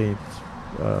daily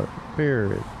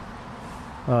period.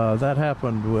 That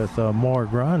happened with Mora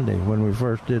Grande when we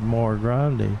first did Mora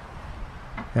Grande,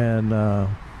 and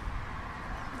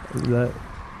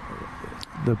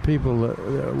the people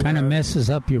kind of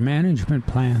messes up your management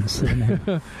plans.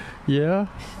 Yeah,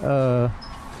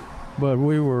 but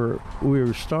we were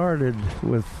started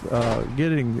with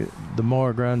getting the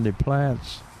Mora Grande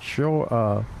plants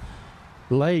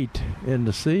late in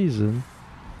the season,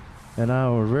 and I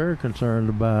was very concerned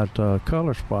about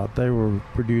color spot. They were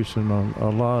producing a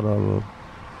lot of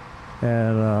them,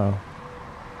 and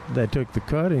they took the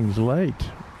cuttings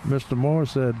late. Mr. Moore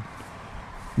said,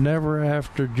 never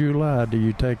after July do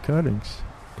you take cuttings,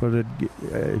 because if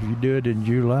you do it in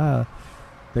July,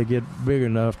 they get big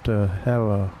enough to have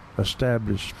a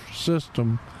established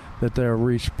system that they'll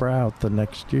resprout the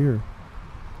next year.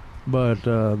 But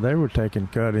they were taking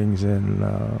cuttings in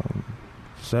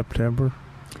September,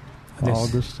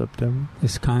 August, September.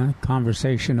 This kind of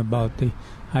conversation about the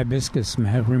hibiscus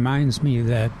reminds me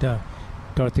that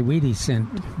Dorothy Weedy sent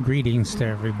greetings to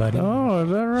everybody. Oh, is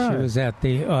that right? She was at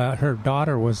her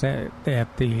daughter was at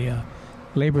the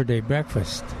Labor Day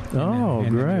breakfast in the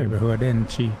neighborhood, and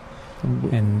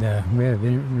we had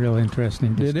a real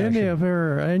interesting discussion. Did any of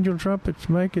her angel trumpets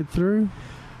make it through?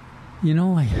 You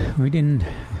know, we didn't.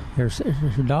 Her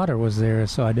daughter was there,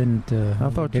 so I didn't. I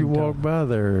thought you walked by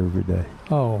there every day.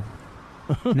 Oh,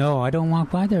 no, I don't walk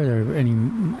by there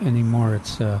anymore.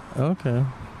 It's okay.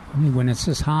 When it's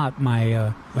this hot,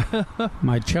 my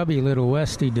chubby little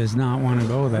Westie does not want to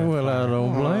go there. Well, I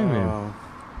don't blame him.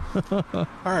 All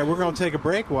right, we're going to take a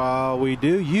break. While we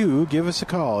do, you give us a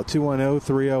call,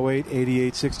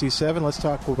 210-308-8867. Let's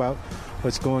talk about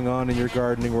what's going on in your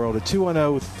gardening world at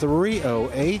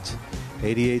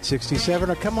 210-308-8867.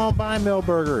 Or come on by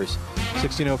Millburgers,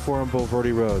 1604 on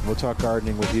Boulevardy Road. We'll talk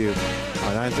gardening with you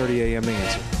on 9:30 a.m. The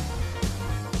Answer.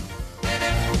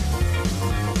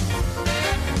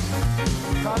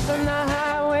 Crossing the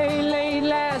highway late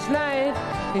last night,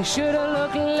 he should have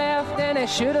looked left and he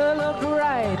should have looked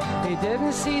right. He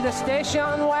didn't see the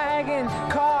station wagon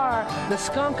car. The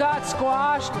skunk got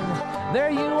squashed, and there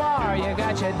you are. You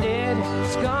got your dead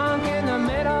skunk in the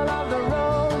middle of the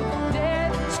road.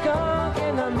 Dead skunk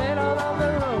in the middle of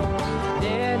the road.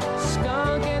 Dead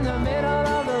skunk in the middle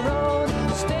of the road.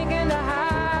 Stinking to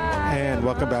high. And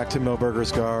welcome back to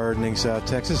Millburgers Gardening, South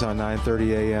Texas on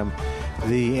 9:30 a.m.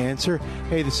 the answer.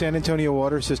 Hey, the San Antonio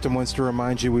Water System wants to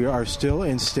remind you we are still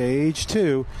in Stage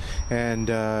 2, and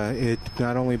it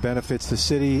not only benefits the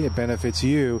city, it benefits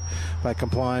you by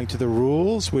complying to the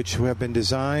rules which have been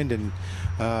designed and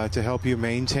to help you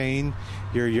maintain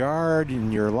your yard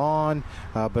and your lawn,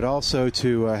 but also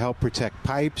to help protect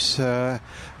pipes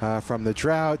from the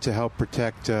drought, to help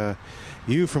protect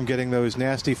you from getting those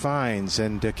nasty fines,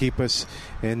 and to keep us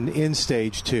in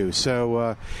Stage 2.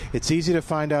 So it's easy to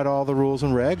find out all the rules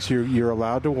and regs. You're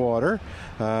allowed to water,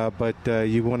 but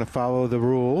you want to follow the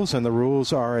rules, and the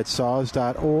rules are at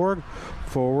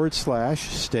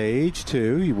saws.org/Stage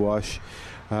 2. You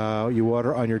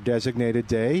water on your designated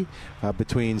day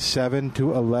between 7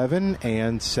 to 11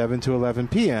 and 7 to 11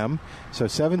 p.m. So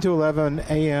 7 to 11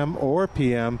 a.m. or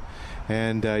p.m.,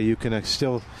 and you can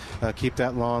still keep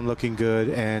that lawn looking good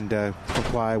and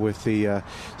comply with the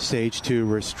Stage 2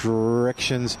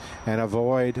 restrictions and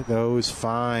avoid those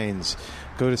fines.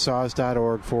 Go to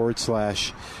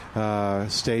saws.org/Stage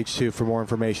 2 for more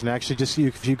information. Actually,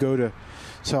 if you go to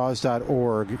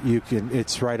saws.org,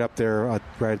 it's right up there,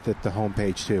 right at the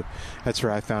homepage too. That's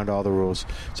where I found all the rules.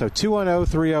 So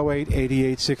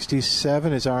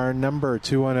 210-308-8867 is our number.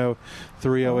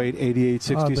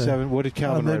 210-308-8867. What did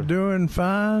Calvin write? Are they doing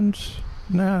fines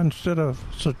now instead of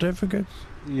certificates?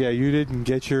 Yeah, you didn't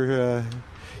get your.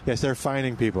 Yes, they're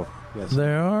fining people. Yes,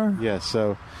 they are. Yes,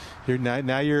 so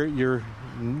you're.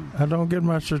 I don't get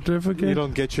my certificate. You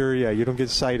don't get your. You don't get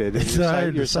cited.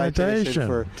 Your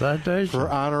citation for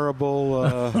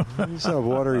honorable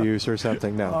water use or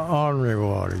something. No, honorary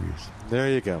water use. There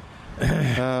you go.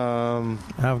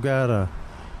 I've got a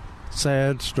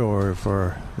sad story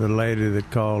for the lady that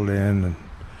called in and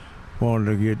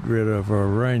wanted to get rid of her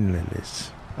rain lilies.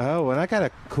 Oh, and I got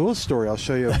a cool story. I'll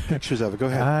show you pictures of it. Go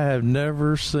ahead. I have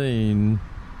never seen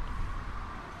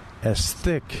as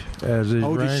thick as these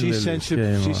rain lilies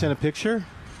she sent a picture?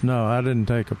 No, I didn't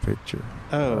take a picture.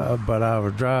 Oh. But I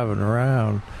was driving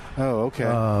around. Oh, okay.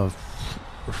 I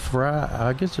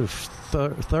guess it was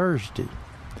Thursday.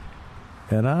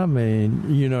 And I mean,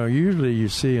 usually you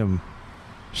see them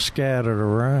scattered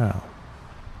around.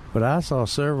 But I saw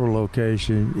several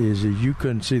locations is that you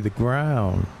couldn't see the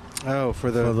ground. Oh,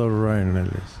 for the rain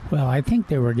lilies. Well, I think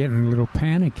they were getting a little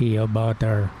panicky about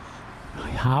our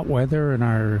hot weather and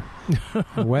our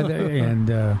weather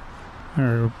and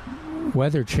our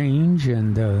weather change,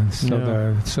 and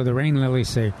so the rain lilies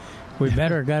say we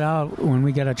better get out when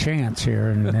we get a chance here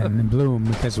and bloom,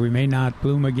 because we may not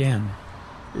bloom again.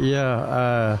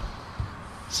 Yeah.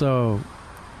 So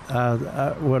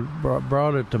what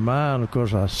brought it to mind, of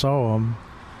course, I saw them,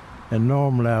 and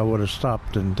normally I would have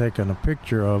stopped and taken a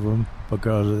picture of them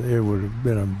because it would have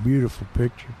been a beautiful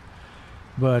picture.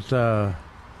 But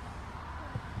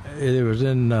it was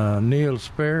in Neil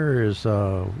Sperry's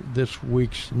this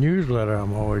week's newsletter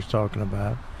I'm always talking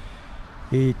about.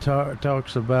 He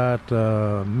talks about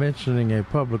mentioning a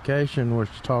publication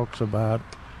which talks about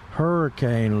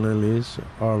hurricane lilies,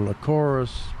 or Lycoris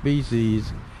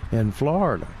species, in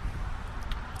Florida.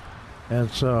 And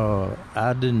so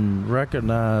I didn't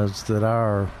recognize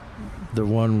that the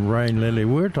one rain lily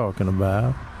we're talking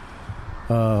about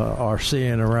are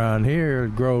seeing around here.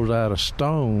 It grows out of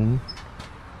stone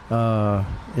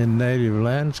in native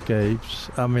landscapes.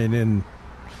 I mean,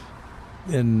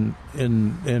 in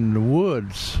the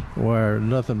woods where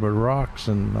nothing but rocks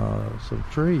and some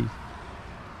trees.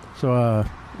 So I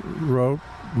wrote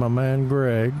my man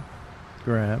Greg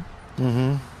Grant.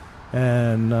 Mm-hmm.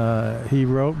 And he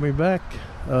wrote me back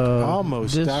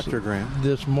almost Dr. Grant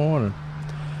this morning.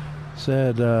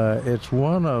 Said it's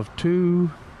one of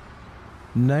two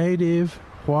native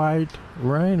white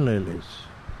rain lilies.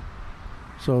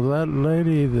 So that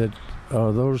lady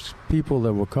those people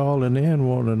that were calling in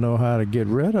want to know how to get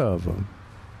rid of them.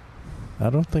 I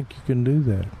don't think you can do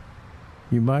that.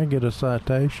 You might get a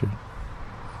citation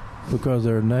because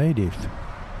they're native.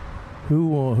 Who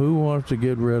wants to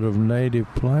get rid of native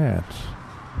plants?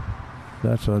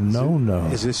 That's a no-no.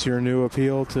 Is this your new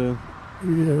appeal to?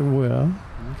 Yeah, well.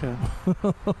 Okay.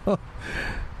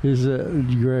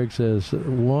 Greg says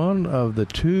one of the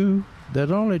two.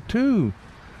 There's only two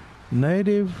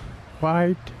native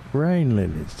white rain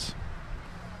lilies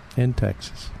in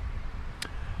Texas.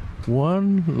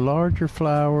 One larger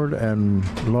flowered and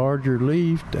larger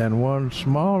leafed, and one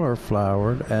smaller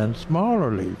flowered and smaller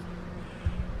leafed.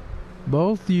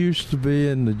 Both used to be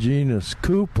in the genus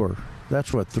Cooper.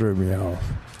 That's what threw me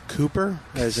off. Cooper?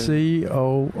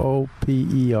 Cooper.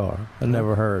 I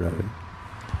never heard of it.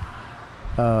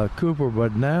 Cooper,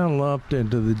 but now lumped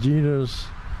into the genus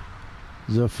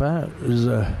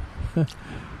Zapandres.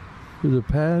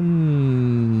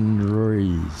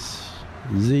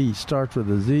 Z starts with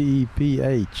a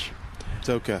ZEPH. It's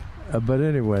okay. But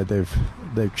anyway,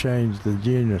 they've changed the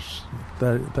genus.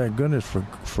 Thank goodness for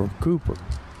Cooper.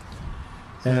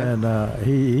 And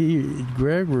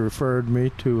Greg referred me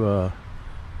to a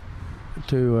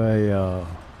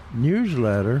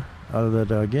newsletter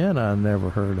that again I never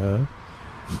heard of.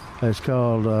 It's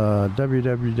called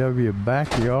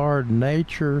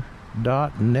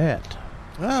www.backyardnature.net.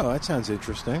 Oh, that sounds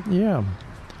interesting. Yeah,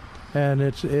 and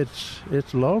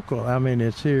it's local. I mean,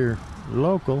 it's here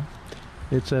local.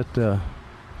 It's at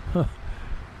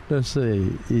let's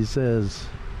see. He says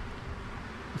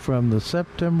from the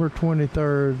September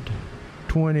 23rd,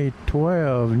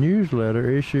 2012 newsletter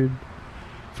issued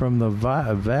from the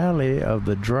valley of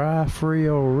the Dry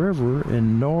Frio River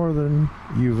in northern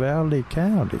Uvalde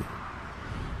County.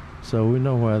 So we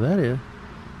know where that is.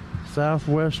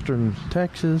 Southwestern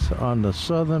Texas on the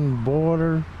southern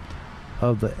border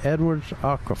of the Edwards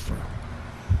Aquifer.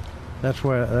 That's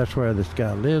where this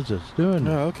guy lives that's doing it.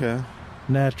 Oh, okay.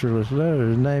 Naturalist letter.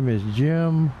 His name is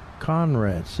Jim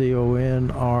Conrad,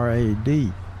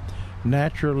 Conrad.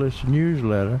 Naturalist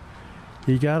newsletter.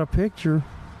 He got a picture.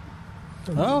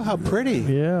 Oh, how pretty.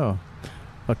 Yeah.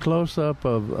 A close-up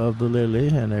of the lily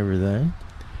and everything.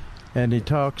 And he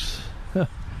talks a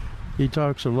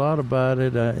lot about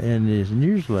it in his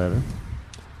newsletter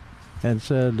and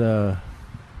said the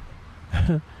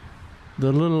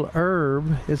little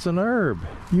herb, it's an herb.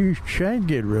 You can't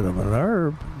get rid of an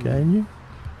herb, can you?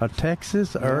 A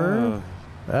Texas herb?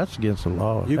 That's against the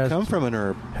law. You come from an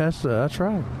herb. That's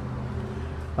right.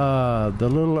 The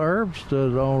little herb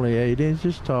stood only 8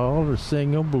 inches tall, a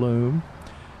single bloom,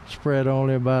 spread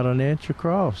only about an inch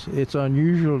across. It's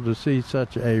unusual to see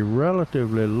such a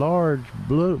relatively large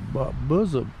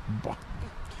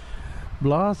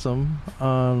blossom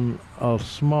on a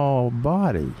small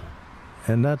body.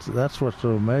 And that's what's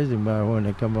so amazing about when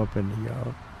they come up in the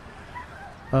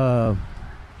yard.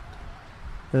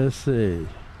 Let's see.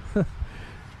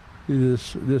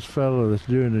 This fellow that's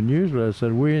doing the newsletter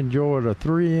said, we enjoyed a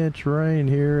 3-inch rain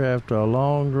here after a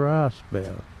long dry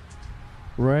spell.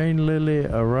 Rain lily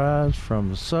arrives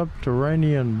from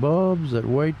subterranean bulbs that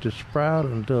wait to sprout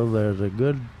until there's a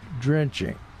good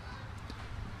drenching.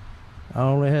 I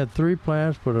only had 3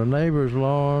 plants, but a neighbor's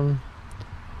lawn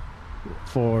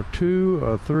for 2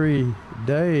 or 3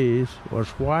 days was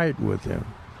white with them.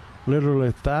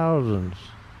 Literally thousands,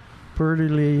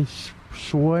 prettily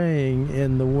swaying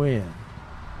in the wind.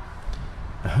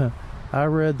 I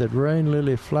read that rain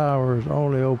lily flowers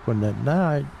only opened at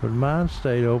night, but mine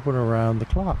stayed open around the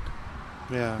clock.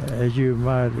 Yeah. As you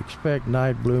might expect,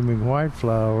 night blooming white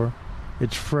flower,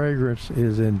 its fragrance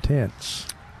is intense.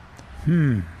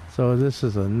 So this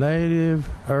is a native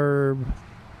herb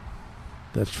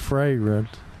that's fragrant,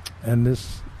 and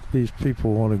these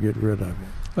people want to get rid of it.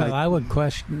 Well, I would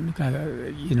question,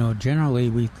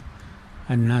 generally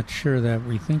I'm not sure that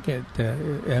we think it,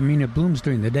 it blooms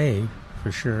during the day,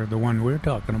 for sure, the one we're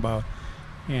talking about.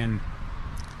 And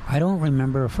I don't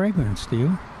remember a fragrance, do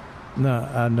you? No,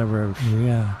 I never have.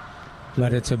 Yeah.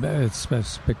 But it's a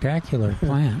spectacular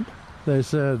plant. They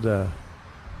said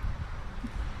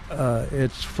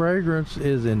its fragrance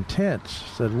is intense.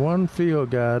 Said one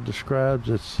field guide describes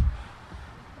its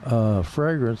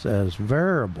fragrance as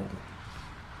variable.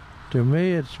 To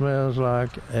me, it smells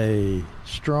like a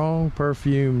strong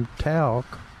perfumed talc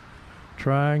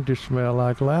trying to smell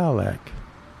like lilac.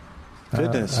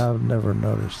 Goodness. I've never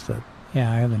noticed that.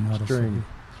 Yeah, I haven't noticed extreme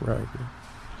fragrance.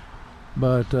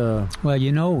 But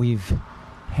we've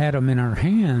had them in our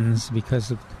hands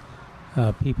because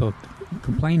of people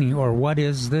complaining, or what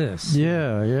is this?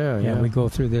 Yeah. We go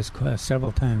through this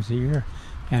several times a year,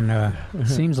 and it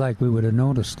seems like we would have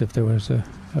noticed if there was a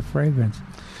fragrance.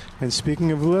 And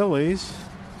speaking of lilies,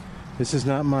 this is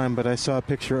not mine, but I saw a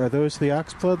picture. Are those the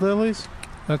oxblood lilies?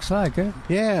 Looks like it.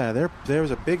 Yeah, there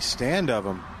was a big stand of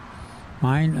them.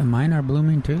 Mine are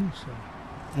blooming too. So.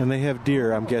 And they have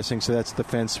deer, I'm guessing, so that's the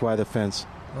fence. Why the fence?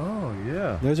 Oh,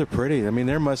 yeah. Those are pretty. I mean,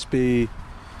 there must be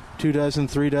 2 dozen,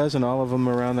 3 dozen, all of them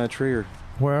around that tree.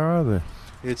 Where are they?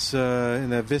 It's in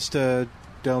the Vista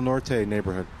del Norte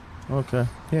neighborhood. Okay.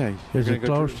 Yeah. Is it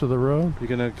close to the road? You're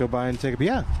going to go by and take a...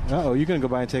 Yeah. Uh-oh, you're going to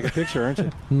go by and take a picture, aren't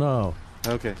you? No.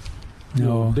 Okay. No.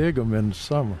 You'll dig them in the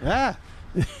summer. Ah!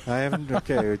 I haven't...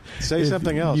 Okay. Say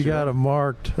something else. You got them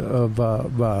marked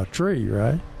by a tree,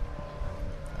 right?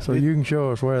 So you can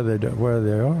show us where they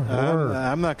are.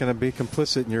 I'm not going to be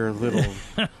complicit in your little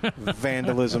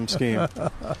vandalism scheme.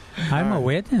 I'm a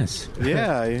witness.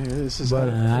 Yeah. This is...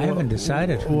 I haven't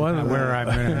decided where I'm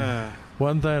going to...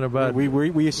 One thing about...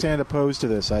 We stand opposed to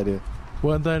this idea.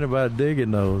 One thing about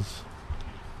digging those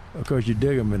Of course, you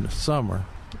dig them in the summer,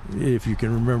 if you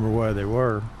can remember where they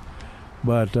were.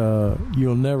 But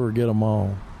you'll never get them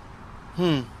all.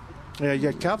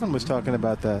 Yeah. Calvin was talking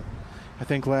about that. I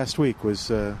think last week was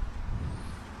the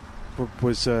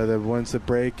ones that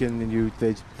break and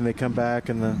they come back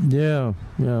and the.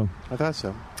 Yeah. I thought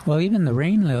so. Well, even the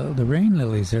rain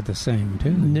lilies are the same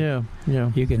too.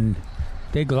 Yeah. You can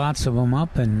dig lots of them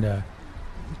up and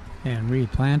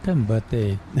replant them, but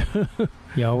you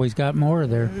always got more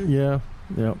there. Yeah.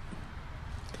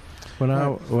 When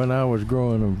I was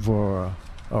growing them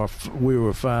we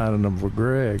were finding them for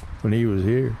Greg when he was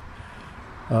here.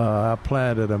 I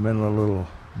planted them in a little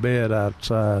bed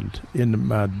outside in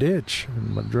my ditch,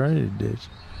 in my drainage ditch,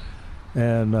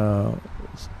 and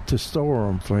to store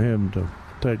them for him to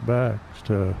take back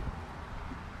to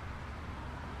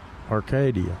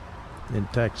Arcadia in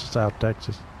Texas, South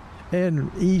Texas,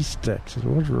 and East Texas.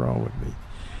 What's wrong with me?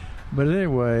 But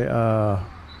anyway,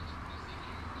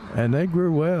 and they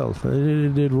grew well. They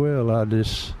did well. I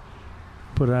just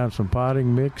put out some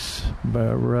potting mix,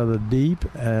 rather deep,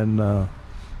 and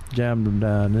jammed them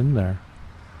down in there.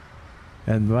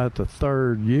 And about the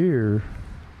third year,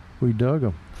 we dug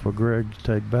them for Greg to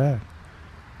take back.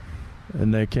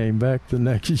 And they came back the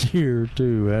next year,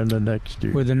 too, and the next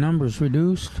year. Were the numbers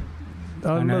reduced?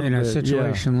 In a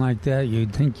situation yeah. like that,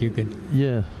 you'd think you could.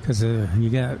 Yeah. Because you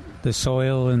got the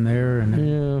soil in there.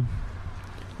 And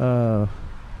well,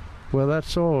 that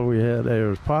soil we had, it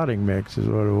was potting mix is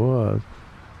what it was.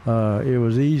 It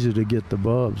was easy to get the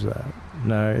bulbs out.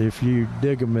 Now, if you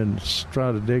try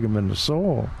to dig them in the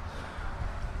soil,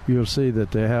 you'll see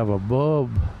that they have a bulb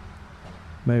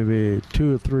maybe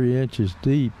 2 or 3 inches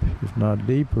deep, if not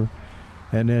deeper,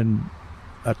 and then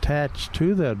attached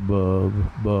to that bulb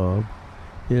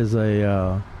is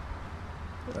a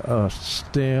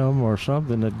stem or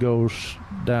something that goes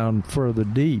down further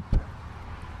deep.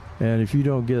 And if you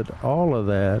don't get all of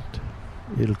that,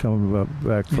 it'll come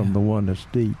back from the one that's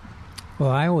deep. Well,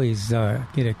 I always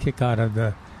get a kick out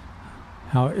of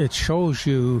how it shows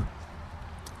you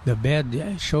the bed.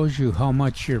 It shows you how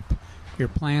much your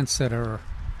plants that are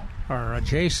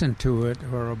adjacent to it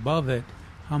or above it,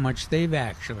 how much they've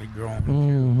actually grown.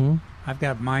 Mm-hmm. I've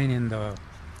got mine in the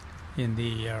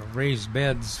raised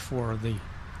beds for the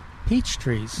peach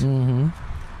trees,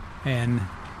 and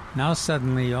now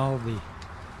suddenly all the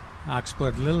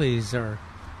oxblood lilies are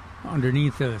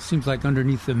underneath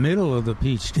the middle of the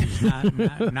peach trees,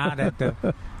 not at the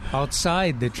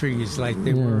outside the trees like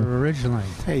they were originally.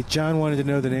 Hey, John wanted to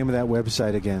know the name of that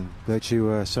website again that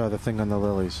you saw the thing on the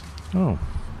lilies. Oh,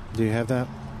 do you have that?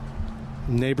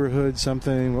 Neighborhood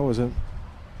something? What was it?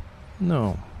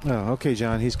 No. Oh, okay,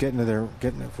 John. He's getting it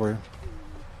for you.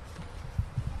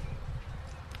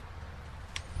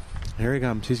 Here he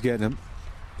comes. He's getting him.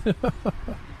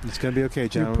 It's going to be okay,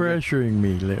 John. You're pressuring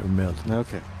me, little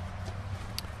Milton.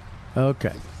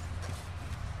 Okay.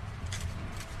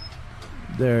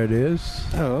 There it is.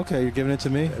 Oh, okay. You're giving it to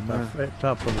me? At my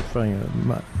top of the finger.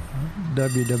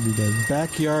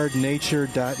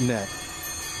 www.backyardnature.net.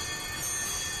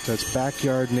 That's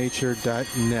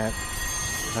backyardnature.net.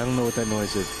 I don't know what that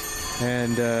noise is.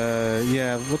 And,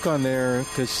 look on there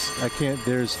because I can't.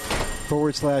 There's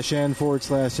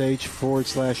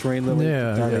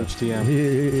 /n/h/rainlily.htm.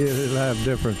 It'll have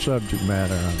different subject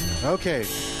matter on there. Okay.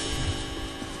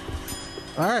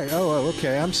 All right. Oh,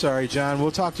 okay. I'm sorry, John.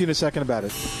 We'll talk to you in a second about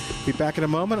it. Be back in a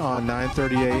moment on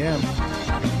 9:30 a.m.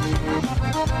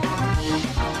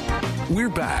 We're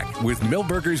back with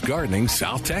Milberger's Gardening,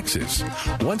 South Texas.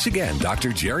 Once again,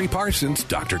 Dr. Jerry Parsons,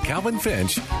 Dr. Calvin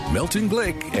Finch, Milton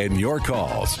Glick, and your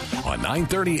calls on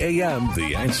 9:30 a.m.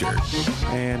 The Answer.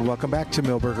 And welcome back to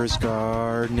Milberger's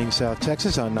Gardening, South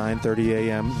Texas on 9:30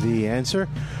 a.m. The Answer.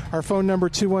 Our phone number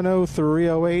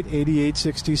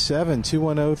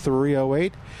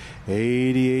 210-308-8867,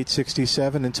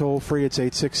 210-308-8867, and toll free it's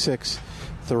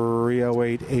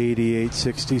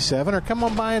 866-308-8867, or come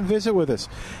on by and visit with us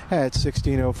at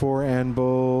 1604 and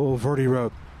Bulverde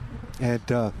Road. And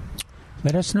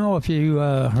let us know if you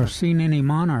are seeing any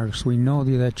monarchs. We know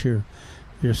that you're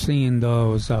seeing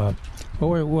those.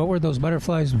 What were those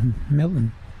butterflies,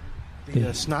 Milton?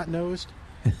 The snot-nosed?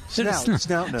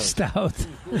 Snout-nosed. Stout.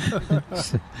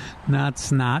 Not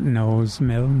snot-nosed,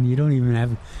 Milton. You don't even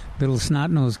have little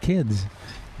snot-nosed kids.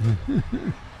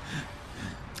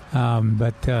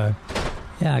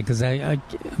 Because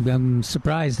I'm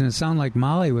surprised, and it sounded like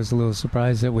Molly was a little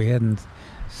surprised that we hadn't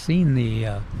seen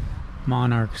the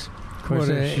monarchs. Of course,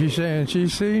 what is she saying?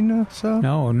 She's seen some?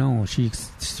 No.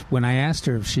 When I asked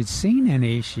her if she'd seen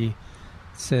any, she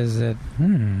says that,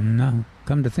 no,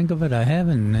 come to think of it, I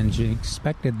haven't, and she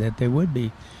expected that they would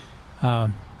be.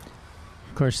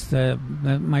 Of course, that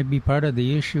might be part of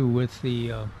the issue with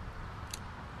the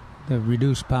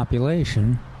reduced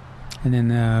population, and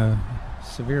then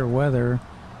severe weather.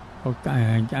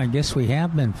 I guess we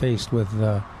have been faced with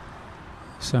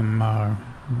some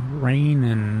rain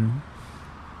and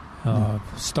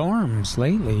storms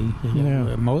lately,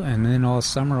 and then all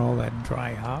summer, all that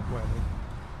dry, hot weather.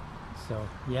 So,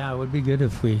 yeah, it would be good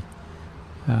if we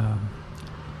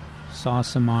saw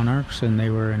some monarchs and they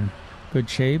were in good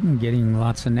shape and getting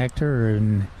lots of nectar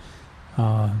and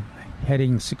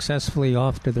heading successfully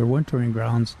off to their wintering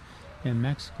grounds in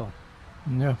Mexico.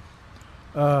 Yeah.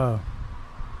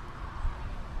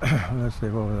 Let's see,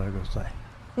 what was I going to say?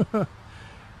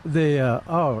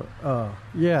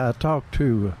 I talked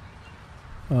to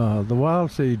the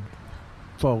Wild Seed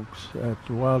folks at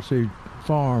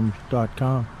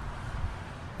wildseedfarms.com,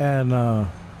 and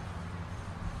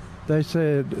they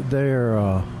said they're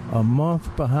a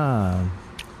month behind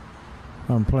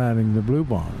on planting the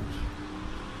bluebonnets.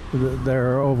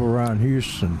 They're over around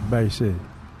Houston, Bay City.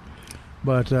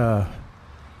 But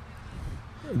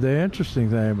the interesting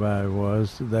thing about it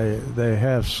was they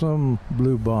have some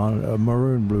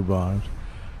maroon bluebonnets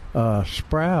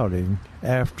sprouting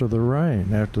after the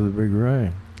rain, after the big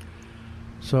rain.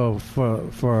 So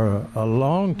for a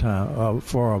long time,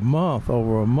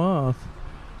 over a month,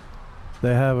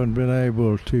 they haven't been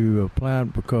able to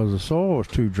plant because the soil was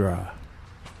too dry.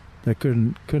 They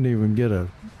couldn't even get a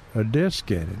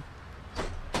disc in it.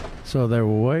 So they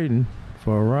were waiting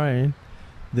for rain.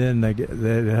 Then they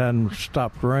hadn't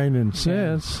stopped raining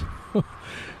since,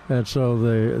 and so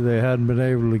they hadn't been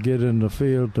able to get in the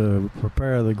field to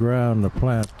prepare the ground to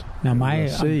plant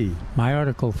seed. My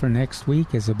article for next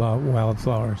week is about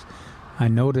wildflowers. I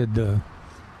noted the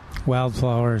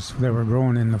wildflowers that were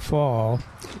growing in the fall,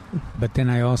 but then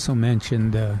I also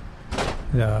mentioned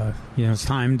it's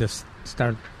time to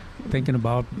start thinking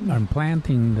about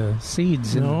planting the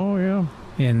seeds. For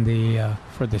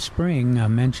the spring. I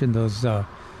mentioned those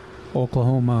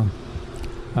Oklahoma,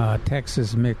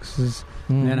 Texas mixes.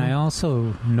 Mm-hmm. And I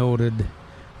also noted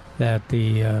that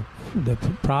the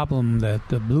problem that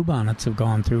the bluebonnets have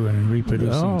gone through in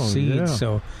reproducing seeds. Yeah.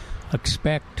 So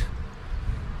expect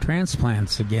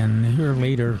transplants again here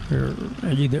later,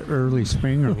 either early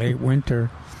spring or late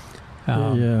winter.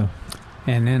 And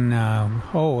then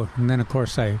of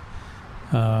course I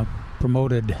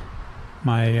promoted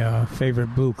my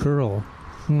favorite blue curl.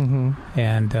 Mm-hmm.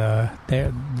 And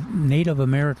Native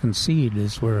American seed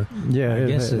is where I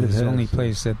guess it's the only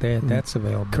place that's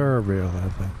available. Kerrville, I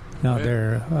think. No,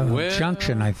 they're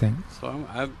Junction, I think. So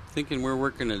I'm thinking we're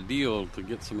working a deal to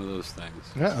get some of those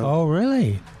things. Uh-oh. Oh,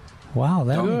 really? Wow,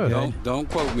 that's good. Don't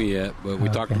quote me yet, but we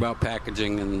talked about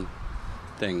packaging and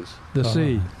things. The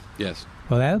seed. Yes.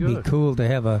 Well, that would be cool to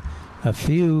have a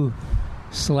few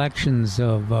selections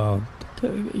of,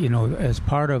 as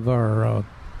part of our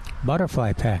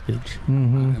butterfly package.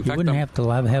 Mm-hmm. You wouldn't have to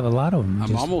have a lot of them.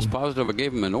 I'm almost positive I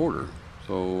gave them an order.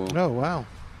 So. Oh, wow.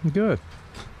 Good.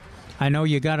 I know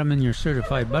you got them in your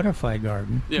certified butterfly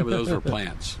garden. Yeah, but those were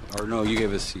plants. Or no, you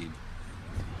gave us seed.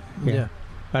 Yeah.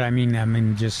 But I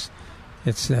mean, just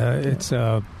it's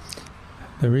the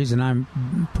reason I'm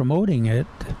promoting it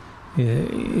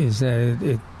is that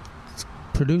it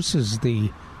produces the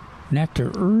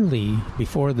nectar early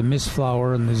before the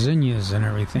mistflower and the zinnias and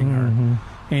everything are.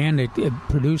 And it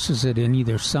produces it in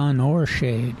either sun or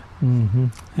shade. Mm-hmm.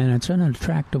 And it's an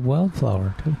attractive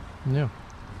wildflower, too. Yeah.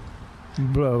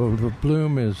 The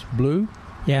bloom is blue?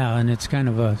 Yeah, and it's kind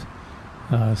of a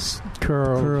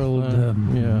curled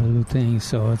blue thing,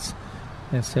 so it's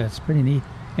pretty neat.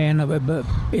 And but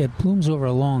it blooms over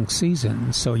a long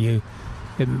season, so it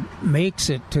makes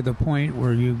it to the point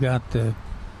where you got the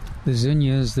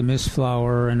zinnias, the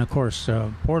mistflower, and, of course,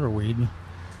 porterweed.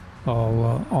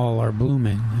 All are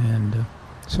blooming, and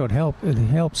so it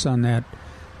helps on that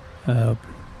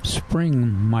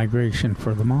spring migration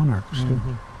for the monarchs.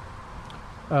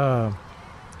 Mm-hmm.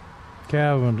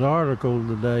 Calvin's article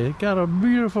today, it got a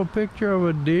beautiful picture of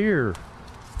a deer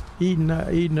eating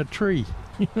a tree.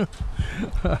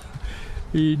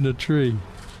 Eating a tree.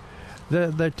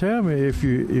 They tell me if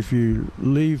you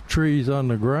leave trees on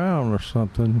the ground or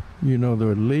something, there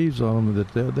are leaves on them,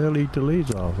 that they'll eat the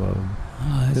leaves off of them.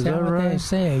 Is that what right? they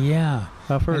say? Yeah.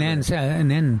 I've heard and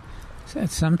then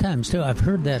sometimes too, I've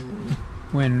heard that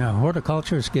when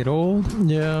horticulturists get old,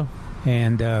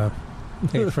 and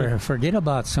they forget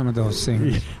about some of those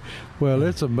things. Well,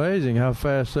 it's amazing how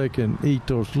fast they can eat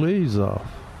those leaves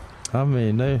off. I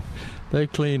mean, they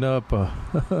clean up a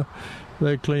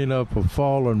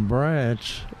fallen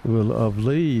branch of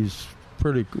leaves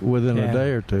pretty within a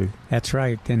day or two. That's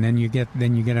right. And then you get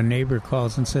a neighbor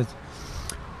calls and says,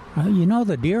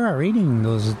 The deer are eating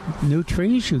those new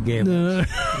trees you gave us.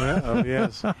 Oh,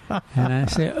 yes. And I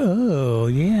said, oh,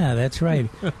 yeah, that's right.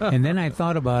 And then I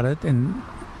thought about it, and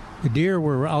the deer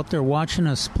were out there watching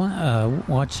us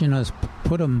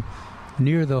put them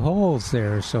near the holes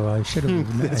there, so I should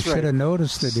have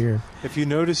noticed the deer. If you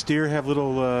notice deer have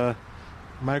little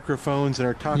microphones and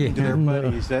are talking to their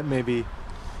buddies, that may be...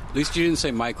 At least you didn't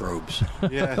say microbes.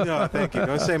 Yeah, no, thank you.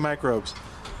 Don't say microbes.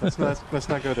 Let's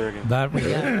not go there again. But we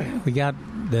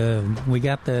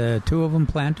got the two of them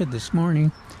planted this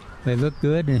morning. They look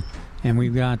good, and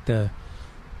we've got the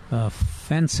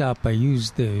fence up. I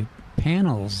used the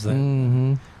panels,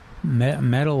 the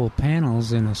metal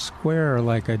panels in a square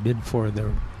like I did for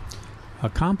a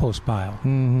compost pile.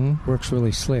 Mm-hmm. Works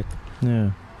really slick.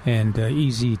 Yeah, and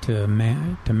easy to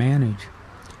manage.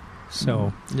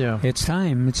 So it's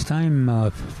time. It's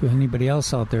time for anybody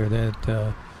else out there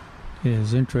that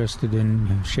is interested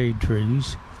in shade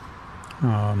trees.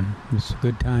 It's a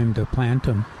good time to plant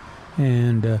them,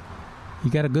 and you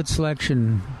got a good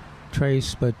selection,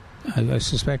 Trace. But I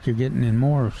suspect you're getting in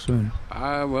more soon.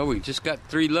 Well, we just got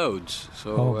 3 loads,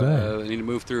 so we need to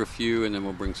move through a few, and then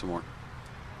we'll bring some more.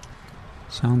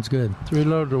 Sounds good. 3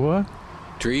 loads of what?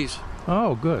 Trees.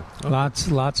 Oh, good. Okay.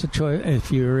 Lots of choice.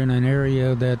 If you're in an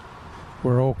area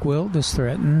where oak wilt is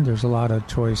threatened, there's a lot of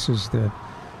choices that.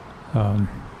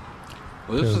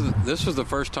 This was the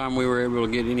first time we were able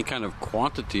to get any kind of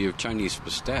quantity of Chinese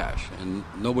pistache, and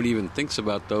nobody even thinks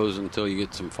about those until you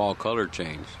get some fall color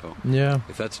change. So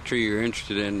if that's a tree you're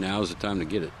interested in, now's the time to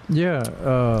get it.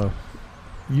 Yeah,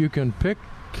 you can pick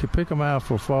them out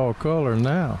for fall color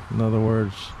now. In other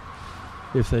words,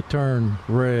 if they turn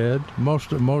red,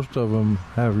 most of them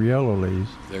have yellow leaves.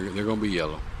 They're going to be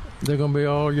yellow. They're going to be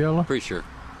all yellow? Pretty sure.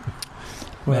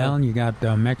 Well, you got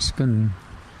Mexican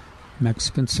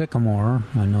sycamore.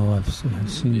 I know I've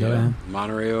seen that.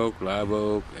 Monterey oak, live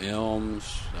oak,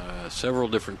 elms, several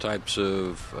different types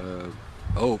of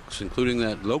oaks, including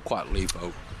that loquat leaf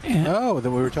oak. Oh, that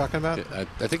we were talking about? I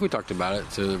think we talked about it.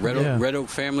 It's a red oak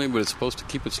family, but it's supposed to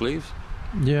keep its leaves.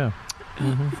 Yeah.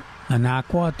 Mm-hmm. An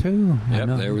aqua, too.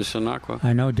 Yep, there was an aqua.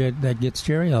 I know that gets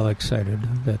Jerry all excited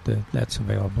that's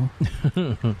available.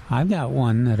 I've got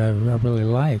one that I really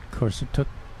like. Of course, it took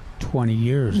 20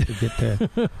 years to get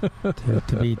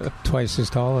to be twice as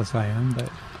tall as I am. But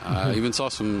I even saw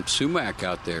some sumac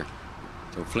out there.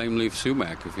 So flame leaf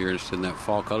sumac, if you're interested in that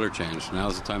fall color change.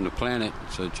 Now's the time to plant it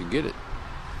so that you get it.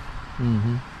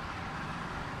 Mm-hmm.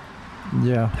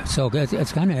 Yeah. So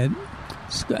it's kind of...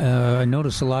 I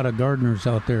notice a lot of gardeners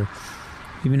out there,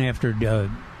 even after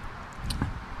the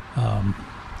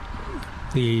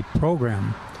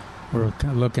program, we're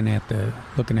looking at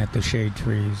the shade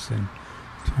trees and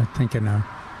thinking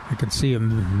I could see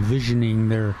them envisioning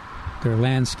their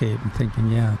landscape and thinking,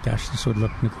 yeah, gosh, this would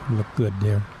look good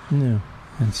there. Yeah.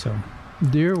 And so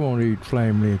deer won't eat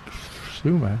flame leaf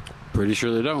sumac. Pretty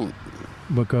sure they don't.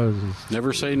 Because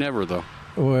never say never, though.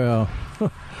 Well,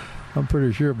 I'm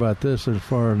pretty sure about this as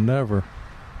far as never,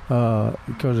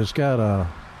 because it's got a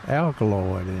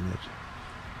alkaloid in it.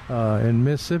 In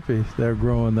Mississippi, they're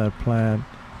growing that plant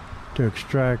to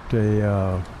extract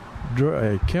a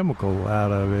chemical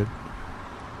out of it.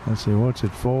 Let's see, what's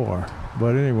it for?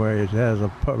 But anyway, it has a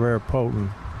very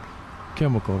potent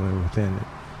chemical within it.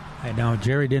 I know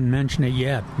Jerry didn't mention it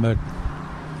yet, but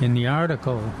in the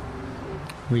article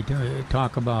we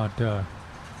talk about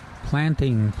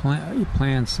planting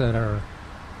plants that are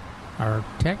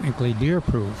technically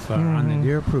deer-proof, on the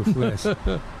deer-proof list,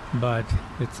 but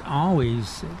it's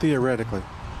always theoretically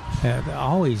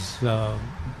always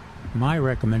my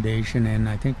recommendation, and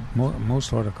I think most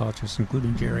horticulturists,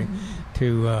 including Jerry,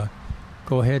 to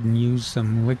go ahead and use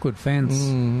some liquid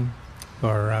fence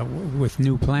or with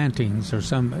new plantings or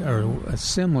a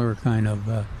similar kind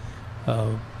of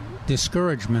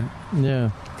discouragement.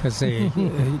 Yeah, because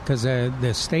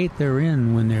the state they're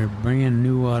in when they're brand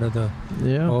new out of the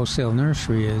wholesale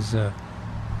nursery is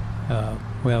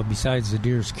well, besides the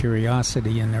deer's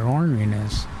curiosity and their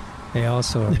orneriness, they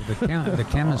also the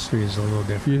chemistry is a little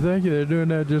different. You think they're doing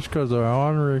that just because they're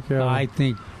ornery, Calvin? I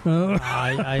think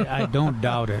I don't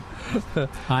doubt it.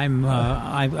 I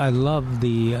love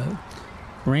the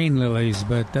rain lilies,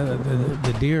 but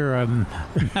the deer are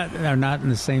not in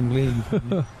the same league.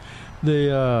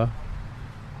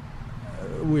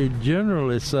 We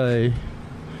generally say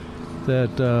that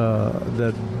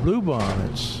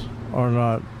bluebonnets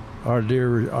are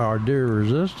deer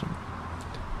resistant,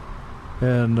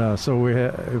 and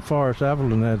so Forrest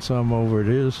Appleton had some over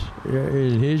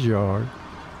in his yard,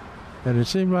 and it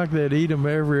seemed like they'd eat them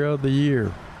every other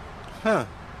year. Huh.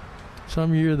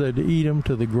 Some year they'd eat them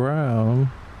to the ground,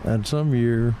 and some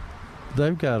year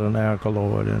they've got an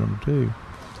alkaloid in them too,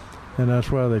 and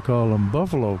that's why they call them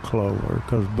buffalo clover,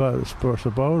 because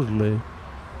supposedly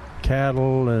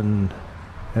cattle and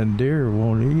deer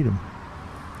won't eat them,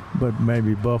 but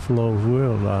maybe buffaloes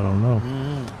will. I don't know.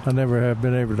 I never have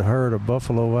been able to herd a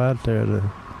buffalo out there to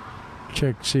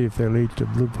check to see if they'll eat the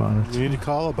bluebonnets. You need to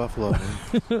call a buffalo.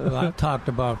 Well, I've talked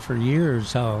about for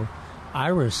years how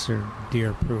iris are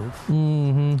deer-proof.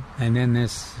 Mm-hmm. And then a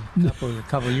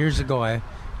couple of years ago,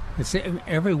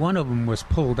 every one of them was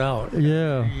pulled out.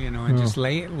 Yeah. And just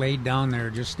laid down there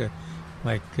just to,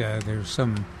 there's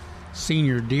some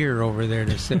senior deer over there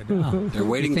that said, they're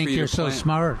waiting you think for you you're to so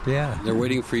plant. They're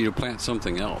waiting for you to plant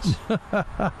something else.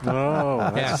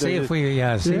 See if we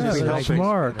like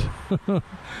smart.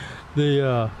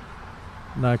 Now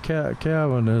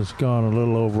Calvin has gone a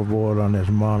little overboard on this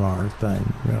monarch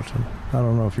thing, Milton. I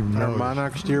don't know if you've noticed. Are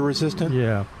monarchs deer resistant?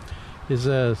 Yeah. It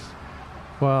says,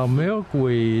 while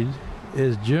milkweed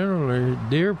is generally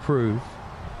deer-proof,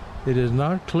 it is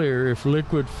not clear if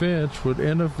liquid fence would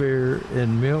interfere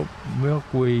in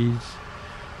milkweed's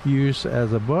use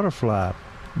as a butterfly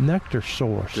nectar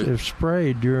source if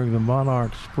sprayed during the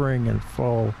monarch spring and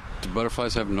fall. Do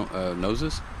butterflies have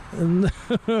noses? I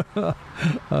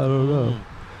don't know.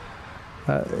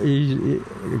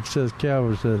 It says,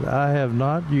 Calvin says, I have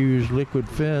not used liquid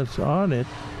fence on it,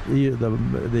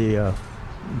 the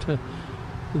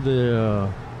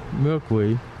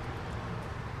milkweed,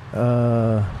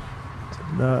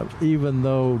 even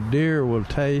though deer will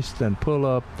taste and pull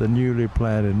up the newly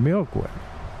planted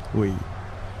milkweed.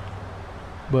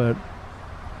 But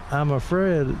I'm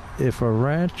afraid if a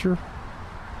rancher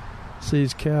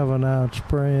sees Calvin out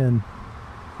spraying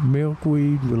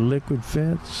milkweed with liquid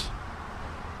fence,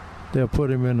 they'll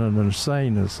put him in an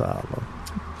insane asylum,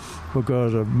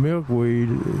 because of milkweed,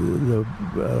 the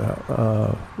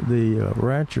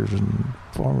ranchers and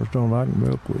farmers don't like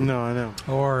milkweed. No, I know.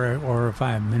 Or if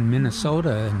I'm in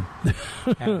Minnesota,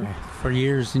 and for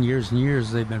years and years and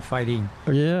years they've been fighting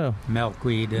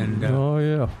milkweed, and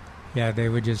they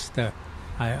would just.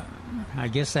 I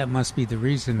guess that must be the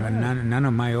reason none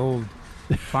of my old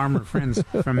farmer friends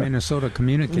from Minnesota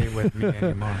communicate with me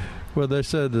anymore. Well, they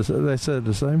said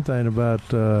the same thing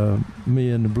about me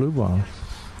and the bluebonnets.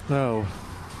 No,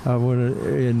 I went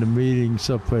in the meetings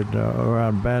up at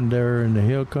around Bandera in the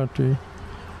hill country,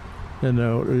 and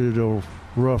the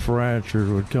rough ranchers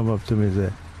would come up to me and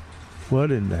say,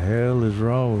 "What in the hell is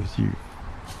wrong with you?"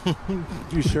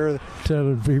 You sure?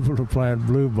 Telling people to plant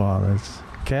bluebonnets.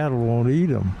 Cattle won't eat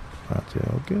them. I said,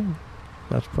 okay,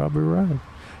 that's probably right.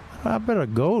 I bet a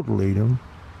goat will eat them.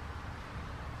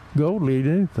 Goat will eat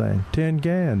anything. 10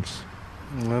 cans.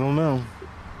 I don't know.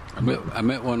 I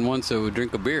met one once that would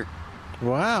drink a beer.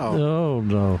 Wow. Oh,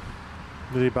 no.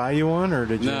 Did he buy you one, or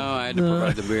did you? No, I had to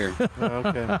provide the beer.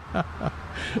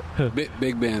 Okay.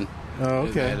 Big Ben. Oh,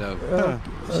 okay. Had a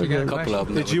couple of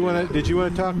them. Did you want to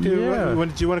talk to? Yeah.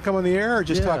 Did you want to come on the air, or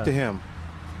just talk to him?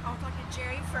 I'll talk to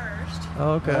Jerry first.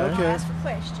 Okay. I'll ask for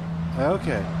questions.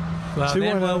 Okay. Well,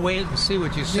 then we'll wait and see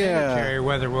what you say, Jerry,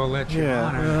 whether we'll let you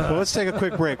on or not. Well, let's take a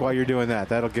quick break while you're doing that.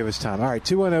 That'll give us time. All right,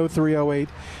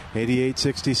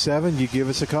 210-308-8867. You give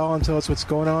us a call and tell us what's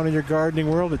going on in your gardening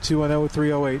world at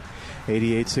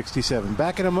 210-308-8867.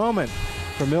 Back in a moment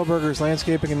from Milberger's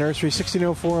Landscaping and Nursery,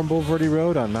 1604 on Boulevardy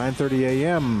Road on 9:30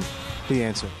 a.m. The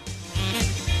Answer.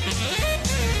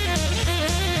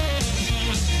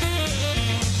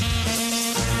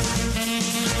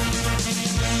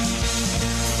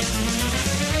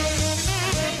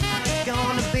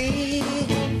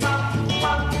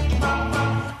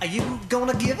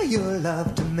 Gonna give your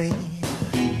love to me.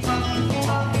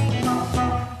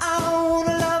 I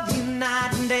wanna love you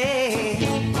night and day.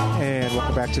 And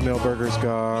welcome back to Milberger's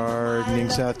Gardening,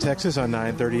 South Texas on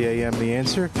 9:30 a.m. The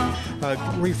Answer.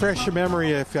 Refresh your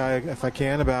memory, if I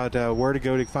can, about where to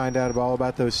go to find out all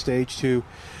about those Stage 2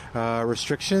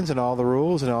 restrictions and all the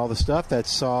rules and all the stuff.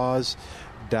 That's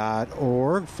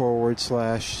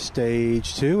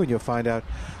saws.org/stage 2, and you'll find out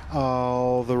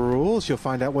all the rules. You'll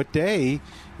find out what day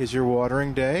is your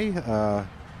watering day.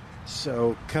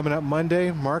 So coming up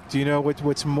Monday, Mark, do you know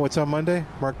what's on Monday?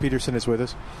 Mark Peterson is with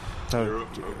us.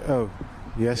 Oh,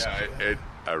 yes. Yeah,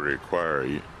 I require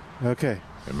you. Okay.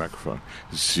 A microphone.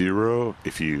 0.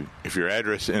 If your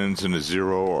address ends in a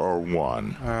 0 or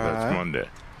 1, that's Monday.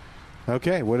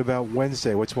 Okay. What about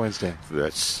Wednesday? What's Wednesday?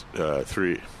 That's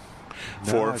 3,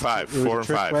 4, and 5. 4 and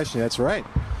 5. Question. That's right.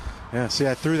 Yeah. See,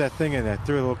 I threw that thing in. I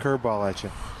threw a little curveball at you.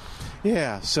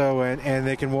 Yeah. So and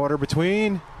they can water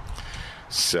between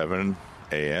 7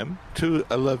 a.m. to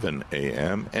 11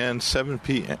 a.m. and 7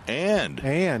 p.m.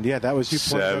 And yeah, that was you.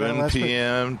 7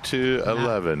 p.m. to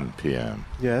 11 p.m.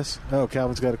 Yes. Oh,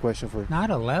 Calvin's got a question for you. Not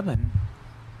 11.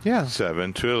 Yeah.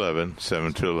 7 to 11.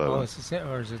 7 to 11. Oh, it's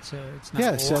not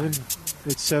Yeah, 1. 7.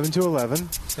 It's 7 to 11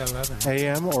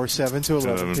 a.m. or 7 to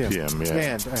 11 p.m.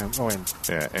 Yeah. And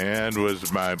yeah, and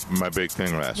was my big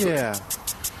thing last week. Yeah.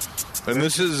 And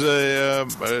this is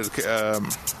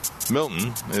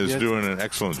Milton is doing an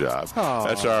excellent job. Oh.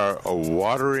 That's our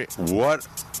watery.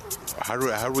 How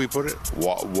do we put it?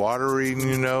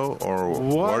 Watering, or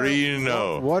what do you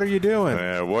know? What are you doing?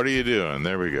 What are you doing?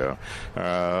 There we go.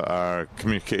 Our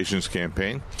communications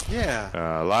campaign.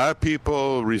 Yeah. A lot of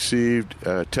people received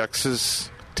texts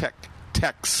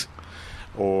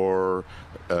or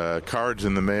cards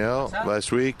in the mail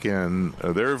last week, and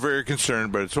they're very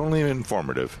concerned, but it's only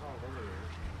informative.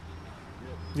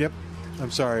 Yep.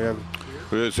 I'm sorry.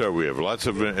 So we have lots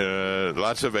of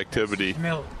activity.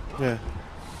 Yeah.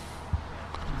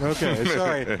 Okay,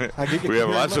 sorry. We have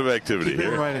lots of activity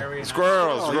here.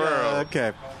 Squirrels. Yeah,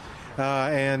 okay.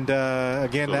 And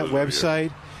again, that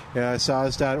website,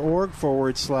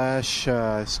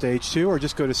 saws.org/stage 2, or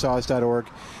just go to saws.org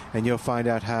and you'll find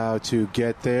out how to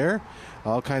get there.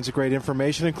 All kinds of great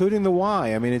information, including the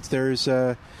why. I mean, there's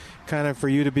kind of for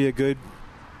you to be a good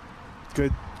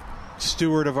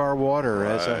steward of our water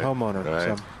as a homeowner.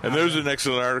 Right. So. And there was an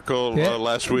excellent article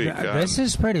last week. This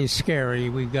is pretty scary.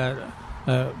 We've got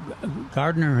a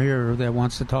gardener here that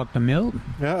wants to talk to Milt.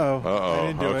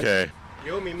 Okay.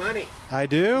 You owe me money. I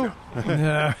do?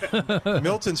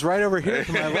 Milton's right over here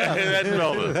to my left. That's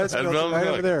Milton. That's Milton right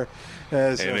over there.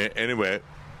 Anyway,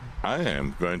 I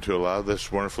am going to allow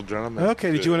this wonderful gentleman.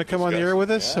 Okay, did you want to come on the air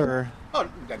with us? Yeah. Or? Oh,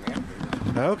 doesn't have to.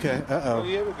 Okay, Oh,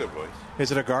 you have a good voice.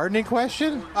 Is it a gardening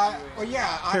question? Well,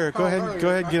 yeah. Here, go ahead and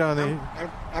get on the...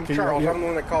 I'm Charles. I'm the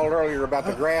one that called earlier about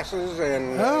the grasses,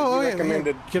 and you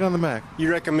recommended... Get on the Mac. You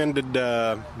recommended...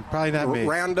 Probably not me.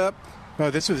 Roundup? No,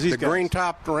 this was these the guys.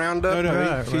 green-topped Roundup?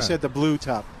 No, he said the blue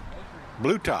top.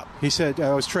 Blue top? He said,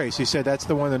 it was Trace. He said that's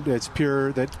the one that's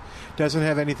pure, that doesn't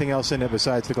have anything else in it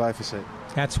besides the glyphosate.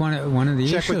 That's one of the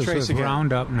Check issues with again.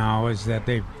 Roundup now is that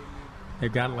they've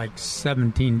got like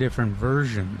 17 different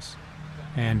versions,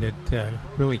 and it's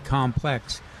really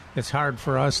complex. It's hard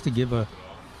for us to give a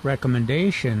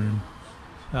recommendation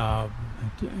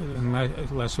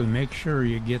unless we make sure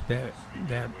you get that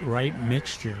right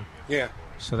mixture. Yeah.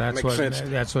 So that's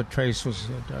what Trace was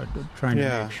trying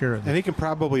to make sure. And he can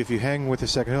probably, if you hang with a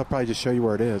second, he'll probably just show you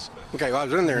where it is. Okay, well, I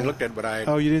was in there and looked at it, but I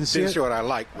you didn't see what I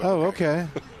liked. Okay.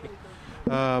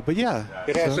 But yeah.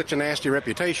 It has such a nasty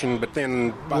reputation, but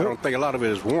then I don't think a lot of it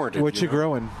is warranted. What you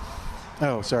growing?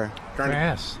 Oh, sorry.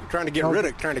 Grass. Trying to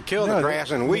kill the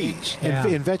grass and weeds.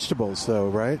 In vegetables, though,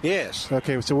 right? Yes.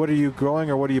 Okay, so what are you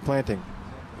growing or what are you planting?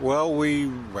 Well, I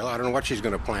don't know what she's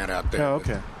going to plant out there. Oh,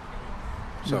 okay.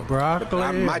 So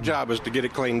broccoli. My job is to get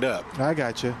it cleaned up. I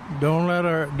got you. Don't let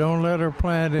her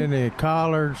plant any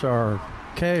collards or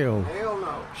kale. Hell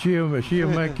no. She'll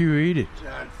make you eat it.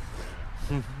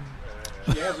 She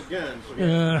has a gun.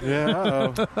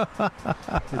 So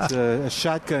It's a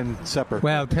shotgun supper.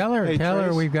 Well, tell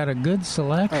her we've got a good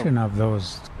selection of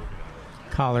those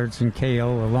collards and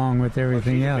kale along with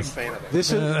everything else.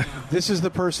 This is the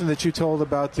person that you told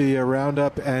about the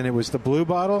Roundup, and it was the blue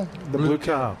bottle, the blue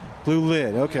top. Blue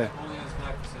lid, okay.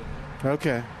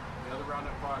 Okay. The other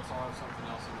Roundup products all have something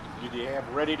else in it. Do you have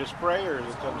ready to spray, or is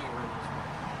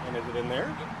it in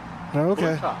there?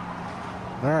 Okay. All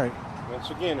right.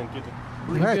 Once again, and get the...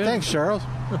 All right, thanks, Charles.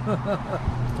 All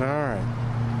right.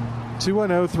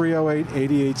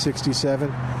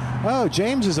 210-308-8867. Oh,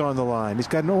 James is on the line. He's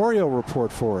got an Oreo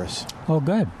report for us. Oh,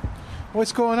 good.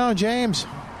 What's going on, James?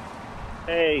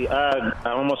 Hey, I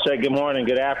almost said good morning,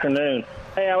 good afternoon.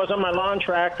 Hey, I was on my lawn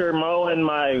tractor mowing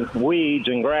my weeds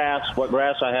and grass, what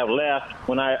grass I have left,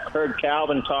 when I heard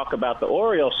Calvin talk about the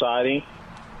Oriole sighting.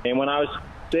 And when I was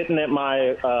sitting at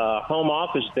my home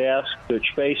office desk,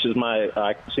 which faces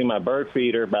I can see my bird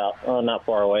feeder not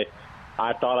far away,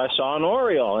 I thought I saw an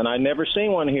Oriole, and I'd never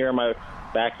seen one here in my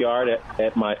backyard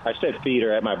at my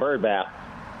bird bath.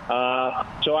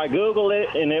 So I Googled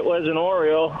it, and it was an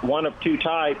Oriole, one of two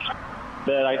types.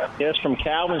 That I guess from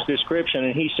Calvin's description,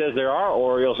 and he says there are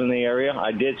Orioles in the area.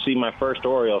 I did see my first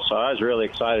Oriole, so I was really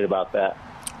excited about that.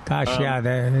 Gosh,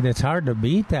 it's hard to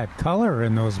beat that color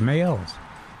in those males.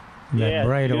 That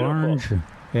bright beautiful orange.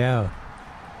 Yeah,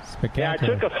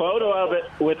 spectacular. Yeah, I took a photo of it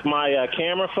with my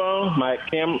camera phone,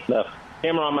 the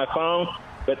camera on my phone,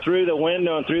 but through the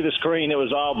window and through the screen, it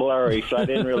was all blurry, so I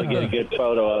didn't really get a good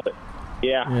photo of it.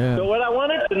 Yeah. So what I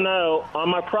wanted to know, on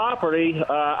my property,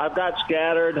 I've got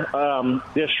scattered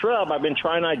this shrub I've been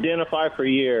trying to identify for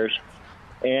years,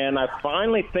 and I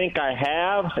finally think I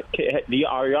have.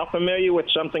 Are y'all familiar with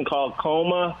something called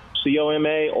Coma,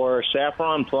 C-O-M-A, or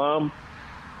saffron plum?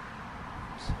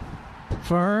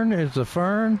 Fern? Is the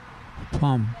fern?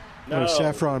 Plum. No,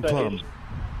 saffron plum.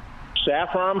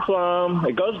 Saffron plum.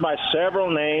 It goes by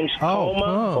several names.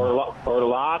 Coma or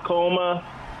La Coma.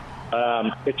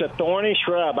 It's a thorny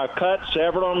shrub. I've cut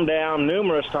several of them down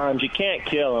numerous times. You can't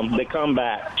kill them. They come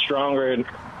back stronger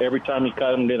every time you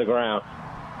cut them to the ground.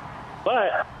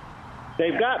 But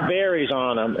they've got berries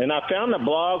on them. And I found a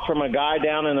blog from a guy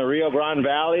down in the Rio Grande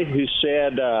Valley who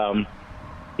said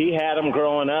he had them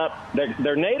growing up.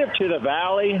 They're native to the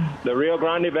valley, the Rio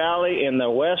Grande Valley, and the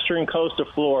western coast of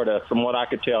Florida, from what I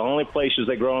could tell. Only places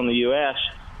they grow in the U.S.,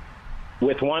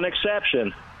 with one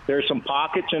exception. There's some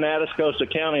pockets in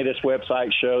Atascosa County, this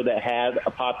website showed, that had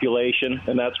a population,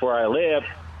 and that's where I live.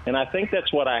 And I think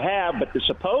that's what I have, but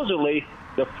supposedly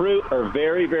the fruit are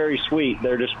very, very sweet.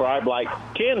 They're described like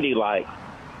candy-like.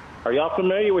 Are y'all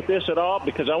familiar with this at all?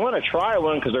 Because I want to try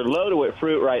one because they're loaded with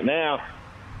fruit right now,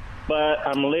 but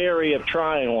I'm leery of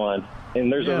trying one.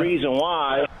 And there's a reason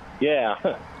why.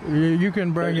 Yeah. You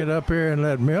can bring it up here and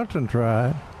let Milton try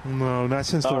it. No, not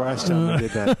since the last time I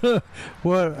did that.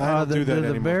 What? I don't do that do the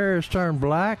anymore. berries turn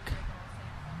black?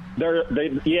 They're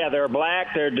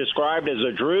black. They're described as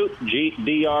a drupe,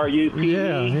 D-R-U-P-E.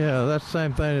 Yeah, that's the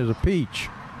same thing as a peach.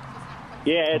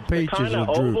 Yeah, it's kind of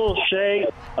oval shape.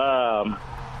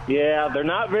 They're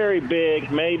not very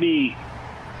big, maybe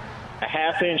a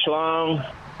half-inch long,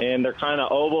 and they're kind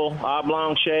of oval,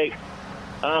 oblong shape.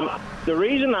 The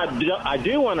reason I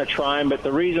do want to try them, but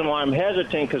the reason why I'm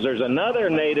hesitant, because there's another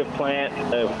native plant,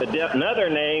 another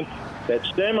name that's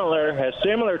similar, has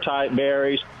similar type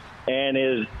berries, and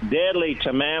is deadly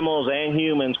to mammals and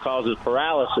humans, causes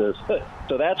paralysis.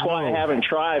 So that's why I haven't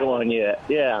tried one yet.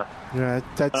 Yeah. Yeah,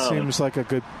 that seems like a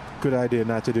good idea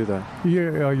not to do that.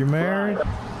 Are you married?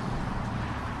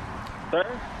 Sir?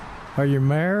 Are you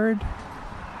married?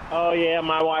 Oh, yeah,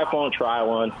 my wife won't try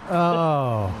one.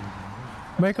 Oh.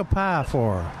 Make a pie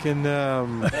for her.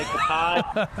 Make a pie?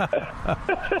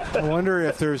 I wonder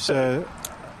if there's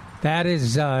That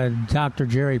is Dr.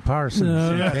 Jerry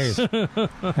Parsons. Yes.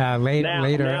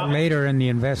 Later in the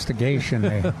investigation.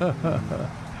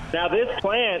 Now, this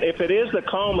plant, if it is the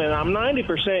Coma, and I'm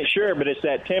 90% sure, but it's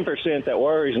that 10% that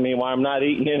worries me why I'm not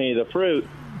eating any of the fruit,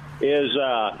 is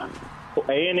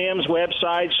A&M's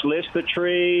websites list the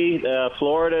tree,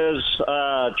 Florida's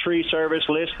tree service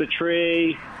lists the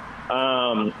tree.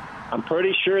 I'm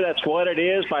pretty sure that's what it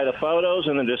is by the photos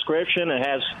and the description. It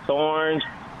has thorns.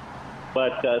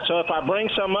 But so if I bring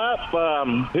some up,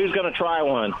 who's going to try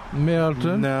one?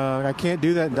 Milton. No, I can't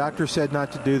do that. Doctor said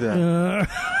not to do that.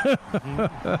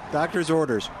 Doctor's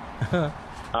orders. How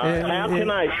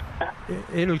can I?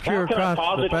 It'll cure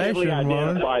constipation. Positively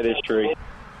identify this tree,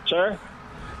 sir?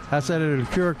 I said it'll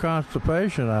cure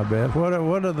constipation. I bet. What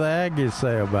do the Aggies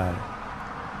say about it?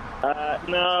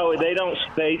 No, they don't.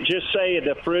 They just say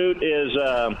the fruit is.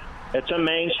 It's a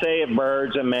mainstay of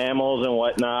birds and mammals and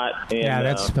whatnot. And,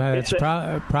 that's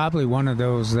probably one of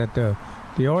those that the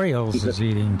Orioles is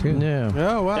eating too. Yeah.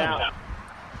 Oh wow.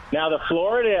 Now the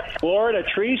Florida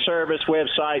Tree Service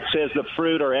website says the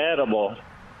fruit are edible,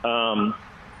 and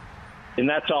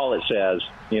that's all it says.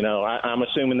 You know, I'm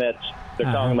assuming they're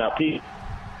talking about people.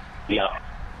 Yeah.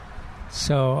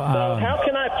 So how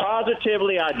can I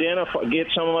positively get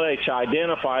somebody to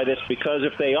identify this? Because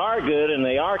if they are good and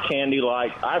they are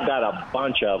candy-like, I've got a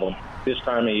bunch of them this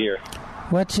time of year.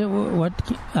 What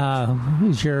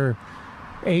is your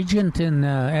agent in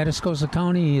Atascosa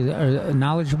County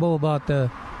knowledgeable about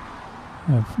the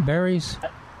berries?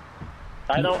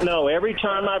 I don't know. Every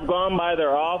time I've gone by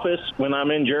their office when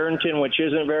I'm in Jerrington, which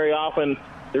isn't very often,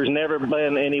 there's never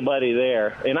been anybody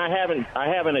there, and I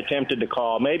haven't attempted to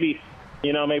call. Maybe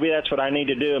that's what I need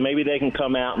to do. Maybe they can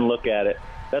come out and look at it.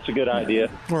 That's a good idea.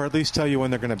 Or at least tell you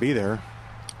when they're going to be there.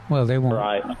 Well, they won't.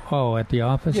 Right. Oh, at the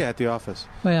office? Yeah, at the office.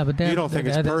 Well, yeah, but you don't think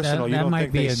it's personal. You don't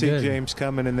think they see James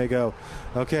coming and they go,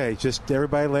 okay, just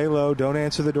everybody lay low, don't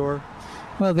answer the door.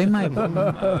 Well, they might.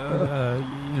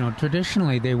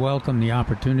 Traditionally they welcome the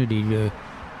opportunity to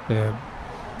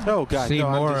see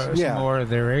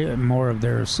more of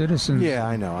their citizens. Yeah,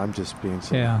 I know. I'm just being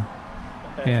silly. Yeah.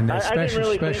 And I didn't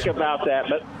really think about that,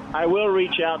 but I will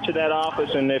reach out to that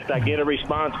office, and if I get a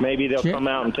response, maybe they'll come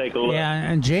out and take a look. Yeah,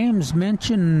 and James,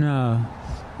 mention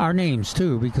our names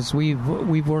too, because we've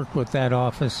worked with that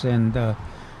office, and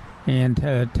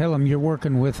tell them you're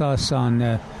working with us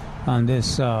on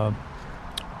this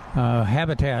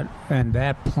habitat and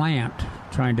that plant,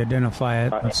 trying to identify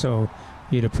it. So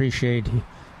you'd appreciate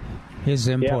his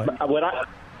input. Yeah,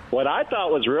 what I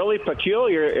thought was really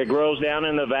peculiar, it grows down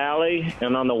in the valley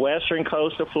and on the western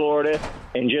coast of Florida,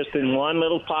 and just in one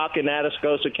little pocket in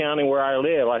Atascosa County where I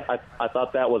live. I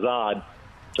thought that was odd.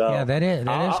 So yeah, that is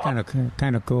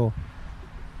kind of cool.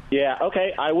 Yeah.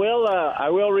 Okay. I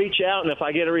will reach out, and if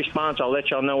I get a response, I'll let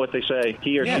y'all know what they say.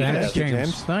 He or she. Thanks,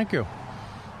 James. Thank you.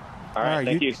 All right.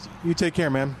 Thank you. You take care,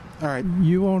 man. All right.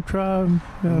 You won't try?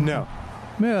 No.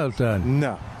 Milton.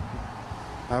 No.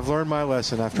 I've learned my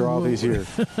lesson after all these years.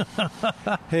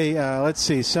 Hey, let's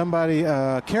see. Somebody,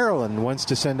 Carolyn, wants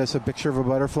to send us a picture of a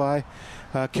butterfly.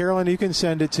 Carolyn, you can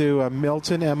send it to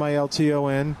Milton,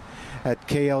 Milton, at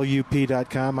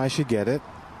KLUP.com. I should get it,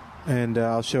 and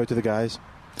I'll show it to the guys.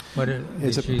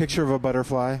 It's a picture of a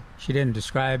butterfly. She didn't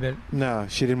describe it? No,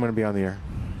 she didn't want to be on the air.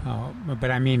 Oh, but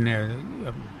I mean...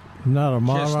 not a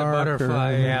monarch, just a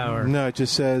butterfly, No, it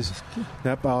just says.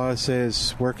 Nope, all it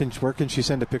says, where can she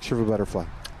send a picture of a butterfly?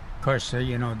 Of course,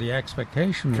 the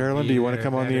expectation. Carolyn, do you want to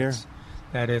come on the air?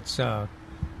 That it's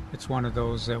one of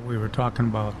those that we were talking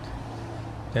about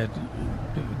that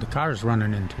the car's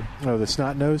running into. Oh, the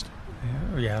snot-nosed.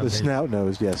 Yeah, the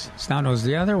snout-nosed. Yes, snout-nosed.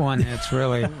 The other one that's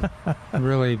really,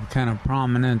 really kind of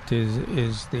prominent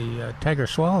is the tiger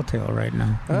swallowtail right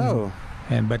now. Oh.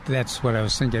 But that's what I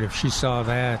was thinking. If she saw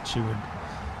that, she would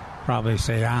probably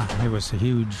say, it was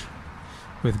huge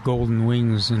with golden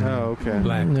wings and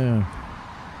black. Yeah.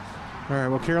 All right.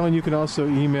 Well, Carolyn, you can also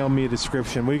email me a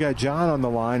description. We got John on the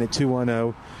line at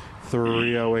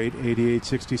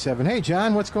 210-308-8867. Hey,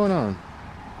 John, what's going on?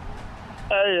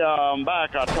 Hey, I'm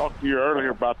back. I talked to you earlier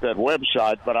about that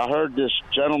website, but I heard this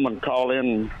gentleman call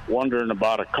in wondering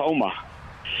about a coma.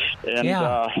 And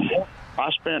I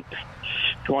spent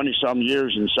 20-some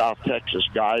years in South Texas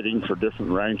guiding for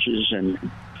different ranches, and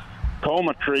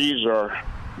coma trees are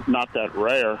not that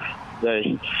rare.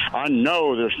 I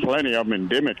know there's plenty of them in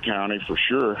Dimmitt County for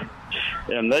sure,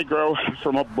 and they grow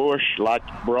from a bush like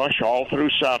brush all through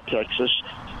South Texas.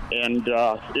 And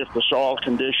if the soil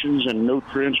conditions and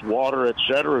nutrients, water,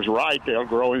 etc. is right, they'll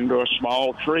grow into a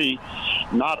small tree,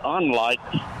 not unlike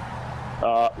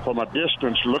from a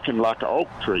distance looking like an oak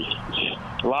tree,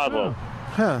 live oak.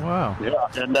 Huh. Wow. Yeah,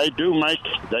 and they do make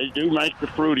the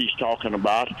fruit he's talking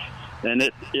about, and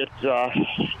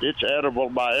it's edible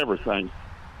by everything.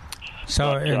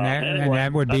 So but, and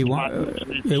that would be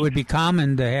it would be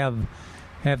common to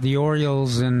have the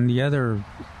orioles and the other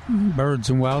birds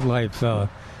and wildlife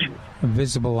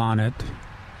visible on it.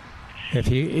 Just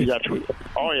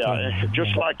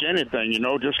like anything,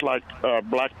 just like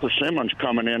black persimmons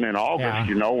coming in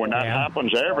August, when that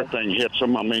happens, everything hits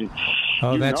them. I mean,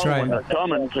 that's right. When they're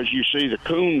coming, because you see the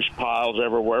coons piles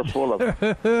everywhere full of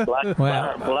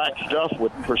black stuff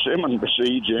with persimmon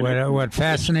seeds in it. What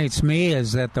fascinates me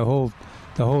is that the whole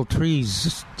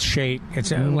tree's shake.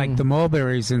 It's like the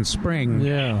mulberries in spring.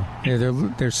 Yeah,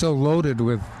 they're so loaded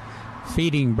with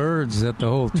feeding birds that the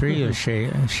whole tree is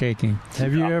shaking.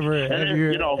 Have you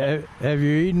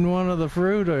eaten one of the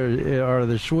fruit, or are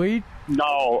they sweet?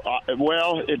 No,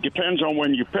 well, it depends on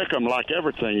when you pick them. Like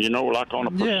everything, like on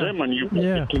a persimmon, you pick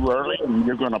it too early and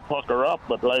you're going to pucker up.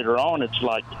 But later on, it's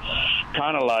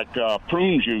kind of like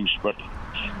prune juice. But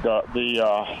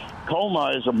the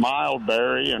coma is a mild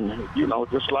berry, and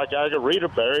just like agarita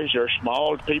berries, they're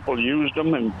small. People used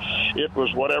them, and it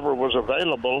was whatever was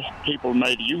available. People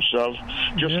made use of.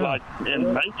 Just like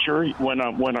in nature, when a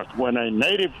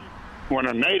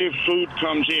native food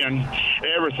comes in,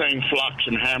 everything flocks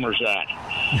and hammers that.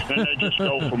 And they just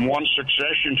go from one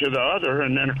succession to the other.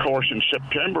 And then, of course, in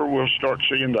September, we'll start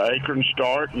seeing the acorns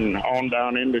start and on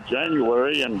down into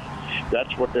January. And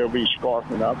that's what they'll be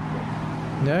scarfing up.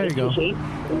 There you go.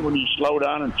 When you slow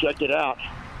down and check it out.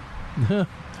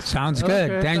 Sounds good.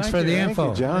 Okay, Thanks for the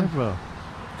info. Thank you, John.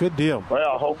 Good deal.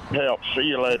 Well, I hope it helps. See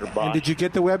you later. Bye. And did you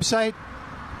get the website?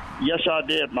 Yes, I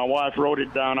did. My wife wrote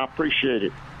it down. I appreciate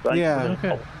it. Thank you.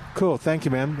 Okay. Cool. Thank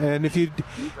you, man. And if you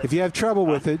have trouble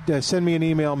with it, send me an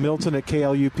email,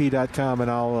 Milton@KLUP.com, and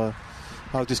I'll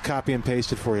just copy and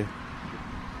paste it for you.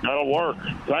 That'll work.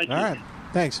 Thank you. All right.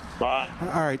 Thanks. Bye.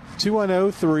 All right.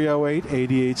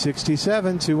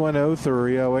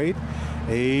 210-308-8867.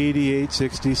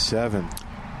 210-308-8867.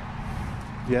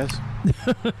 Yes?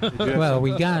 Well,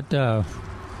 we got our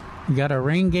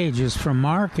rain gauges from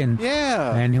Mark, and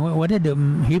what did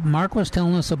Mark was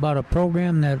telling us about a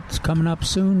program that's coming up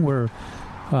soon where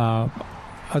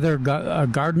other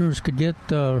gardeners could get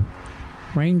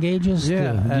rain gauges.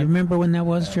 Yeah, do you remember when that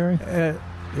was, Jerry?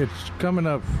 It's coming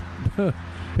up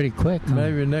pretty quick. Huh?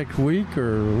 Maybe next week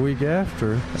or a week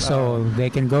after. So they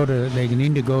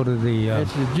need to go to the.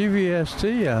 It's the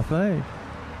GVST, I think.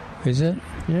 Is it?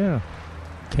 Yeah.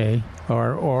 Okay.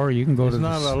 Or you can go it's to.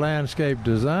 It's not a landscape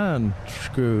design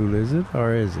school, is it?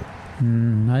 Or is it?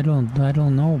 I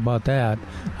don't know about that.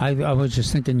 I was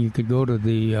just thinking you could go to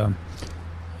the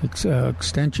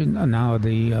extension now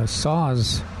the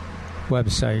SAWS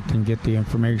website and get the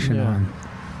information on.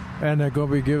 And they're going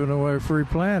to be giving away free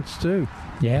plants too.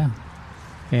 Yeah.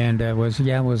 And it was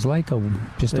like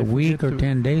just a week or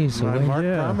 10 days away. Mark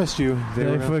promised you.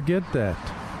 They forget that,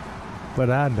 but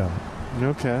I don't.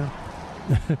 Okay.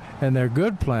 And they're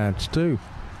good plants too.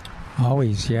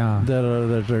 Always, yeah.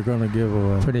 That they're going to give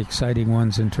away. Pretty exciting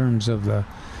ones in terms of the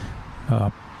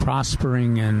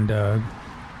prospering and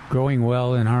growing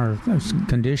well in our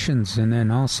conditions, and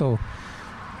then also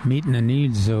meeting the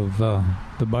needs of the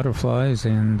butterflies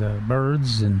and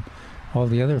birds and all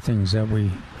the other things that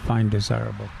we find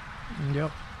desirable.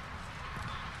 Yep.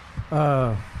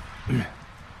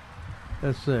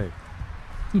 Let's see.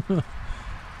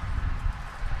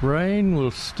 Rain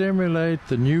will stimulate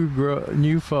the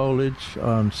new foliage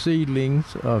on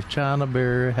seedlings of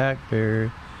chinaberry,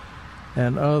 hackberry,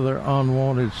 and other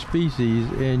unwanted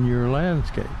species in your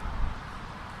landscape.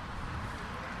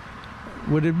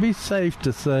 Would it be safe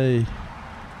to say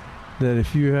that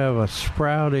if you have a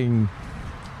sprouting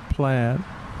plant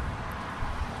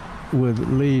with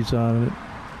leaves on it,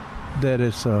 that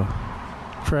it's a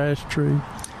trash tree?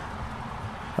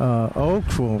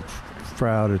 Oaks won't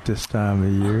sprout at this time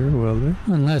of year, will they?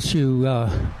 Unless you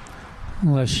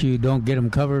don't get them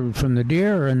covered from the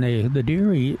deer, and the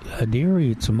deer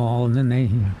eats them all, and then they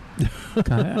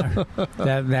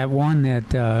that one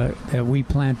that we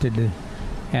planted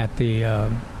at the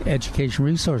Education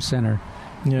Resource Center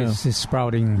is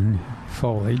sprouting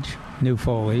new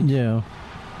foliage. Yeah.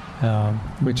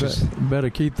 Which is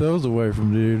better keep those away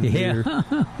from the deer. Yeah.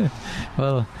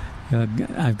 Well,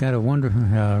 I've got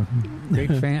a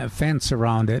great fence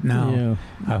around it now. Yeah.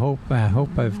 I hope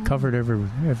I've covered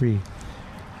every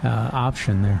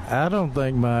option there. I don't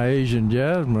think my Asian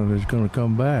jasmine is going to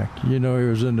come back. You know, it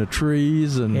was in the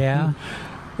trees and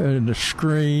in the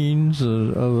screens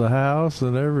of the house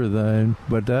and everything,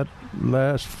 but that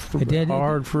last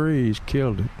hard freeze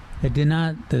killed it. It did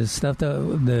not. The stuff,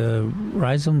 the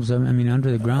rhizomes, I mean,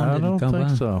 under the ground didn't come back? I don't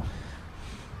think so.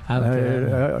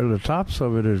 The tops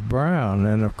of it is brown,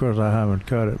 and of course I haven't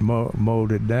cut it,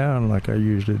 mowed it down like I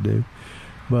usually do.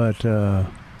 But oh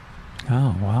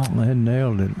wow, I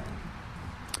nailed it.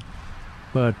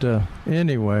 But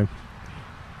anyway,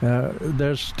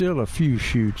 there's still a few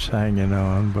shoots hanging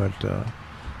on, but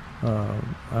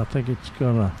I think it's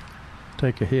gonna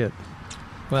take a hit.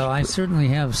 Well, I certainly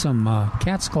have some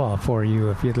cat's claw for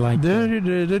you if you'd like.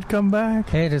 Did it come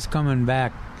back? It is coming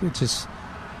back. It just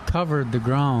covered the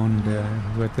ground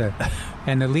with the,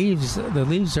 and the leaves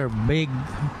are big.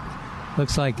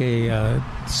 Looks like a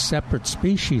separate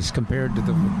species compared to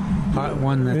the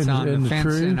one that's on the fence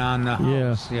tree? And on the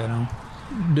house. Yeah. You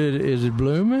know. Is it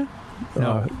blooming?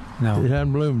 No. It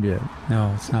hasn't bloomed yet.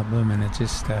 No, it's not blooming. It's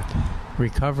just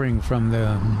recovering from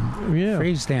the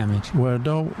freeze damage. Well,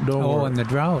 don't worry. And the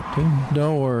drought too.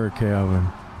 Don't worry, Calvin.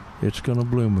 It's gonna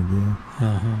bloom again.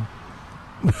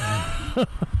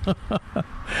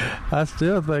 I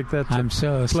still think that's. I'm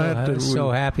so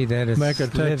happy that it's make a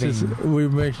Texas. We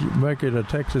make it a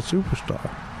Texas superstar.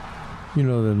 You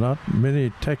know, there are not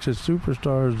many Texas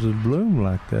superstars that bloom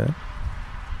like that.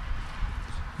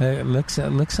 It looks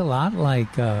a lot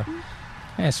like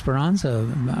Esperanza.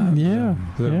 Yeah.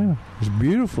 It's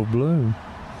beautiful bloom.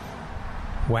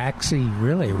 Waxy,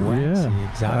 really waxy. Yeah.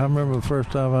 Exactly. I remember the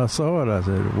first time I saw it, I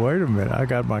said, wait a minute. I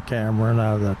got my camera and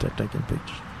I was out there taking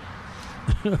pictures.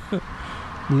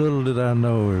 Little did I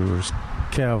know it was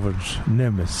Calvin's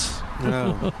nemesis.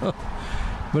 No.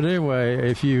 But anyway,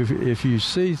 if you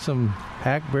see some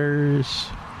hackberries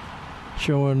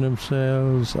showing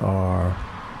themselves or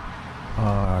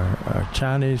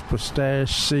Chinese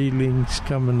pistache seedlings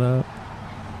coming up,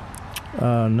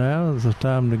 now is the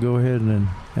time to go ahead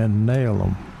and nail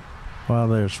them while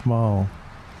they're small.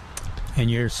 And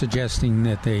you're suggesting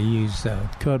that they use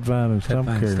cut vine and stump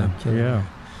killer. Yeah.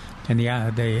 And the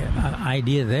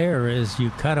idea there is you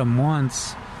cut them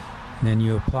once, and then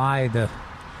you apply the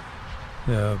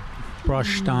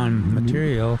brushed on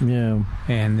material,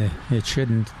 and it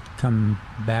shouldn't come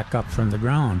back up from the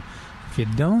ground. If you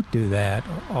don't do that,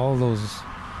 all those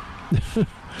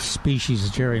species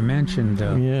Jerry mentioned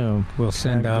will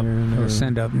send up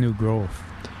new growth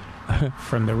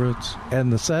from the roots.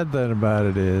 And the sad thing about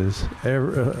it is,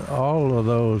 all of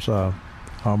those, or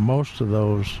most of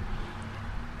those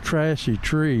trashy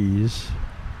trees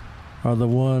are the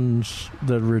ones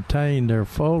that retain their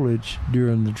foliage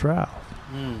during the drought.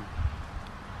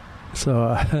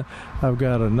 So I've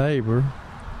got a neighbor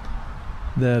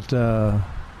that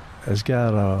has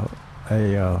got a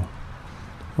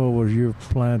what was your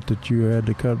plant that you had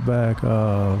to cut back?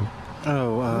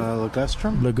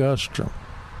 Ligustrum? Ligustrum.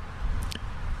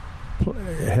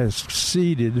 Has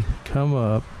seeded, come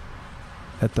up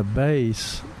at the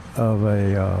base of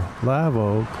a live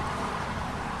oak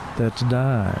that's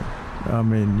dying. I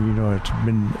mean,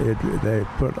 they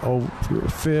put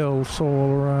fill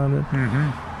soil around it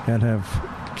and have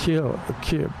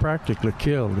practically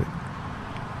killed it.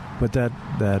 But that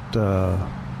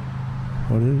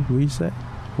what did we say?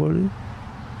 What is it?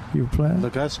 Your plant?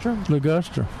 Ligustrum?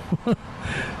 Ligustrum.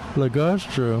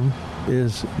 Ligustrum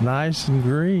is nice and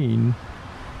green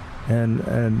and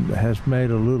has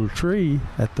made a little tree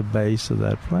at the base of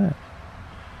that plant.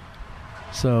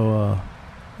 So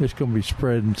it's going to be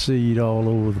spreading seed all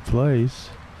over the place.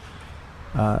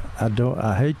 I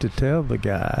hate to tell the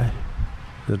guy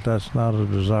that that's not a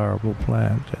desirable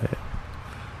plant to have.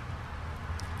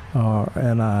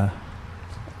 And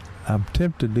I'm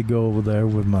tempted to go over there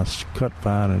with my cut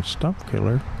vine and stump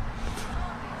killer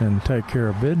and take care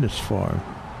of business for him.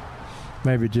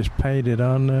 Maybe just paint it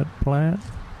on that plant,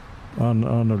 on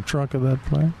the trunk of that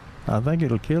plant. I think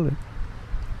it'll kill it.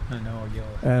 I know you'll.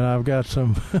 And I've got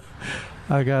some,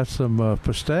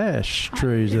 pistache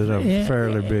trees that are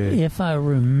fairly big. If I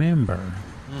remember.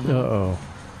 Uh-oh.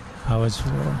 I was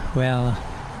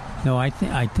no. I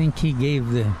think he gave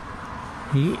the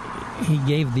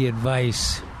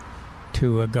advice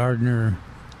to a gardener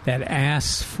that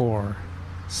asked for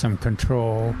some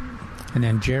control, and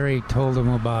then Jerry told him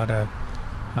about a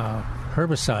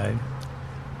herbicide,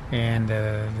 and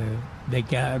the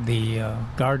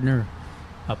gardener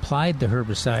applied the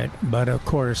herbicide, but of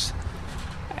course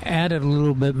added a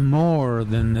little bit more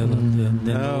than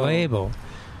the label.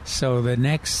 So the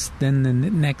next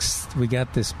we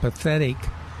got this pathetic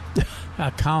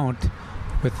account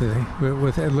with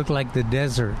it looked like the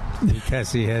desert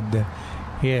because he had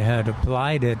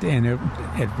applied it and it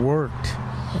worked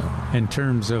in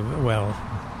terms of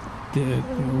it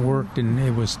worked and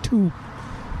it was too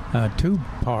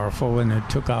powerful and it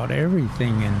took out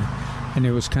everything and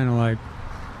it was kind of like,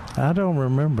 I don't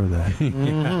remember that.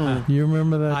 Yeah. You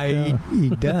remember that? He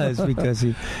does because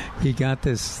he got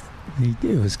this.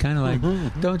 It was kind of like,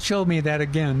 don't show me that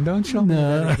again. Don't show me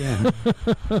that again.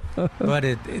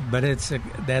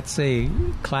 That's a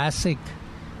classic.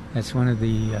 That's one of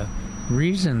the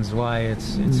reasons why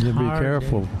it's to hard. Be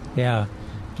careful.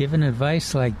 Giving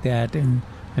advice like that, and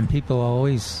people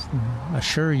always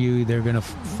assure you they're going to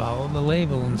follow the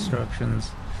label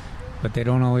instructions, but they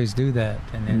don't always do that,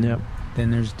 and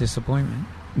then there's disappointment.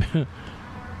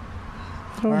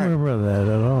 I don't remember that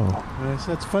at all.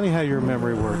 That's funny how your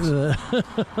memory works.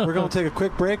 We're going to take a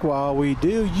quick break. While we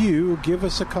do, you give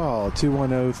us a call,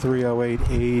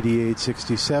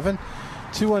 210-308-8867.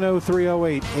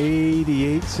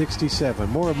 210-308-8867.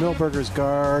 More of Milberger's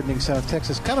Gardening South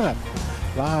Texas coming up.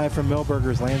 Live from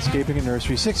Milberger's Landscaping and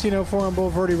Nursery, 1604 on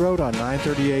Boulevardy Road on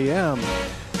 9:30 a.m.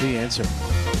 The Answer.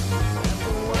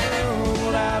 The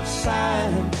world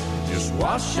outside just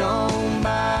wash on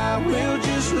by. We'll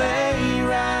just lay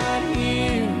right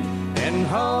here and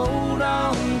hold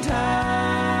on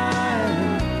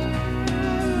tight.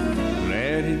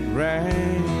 Let it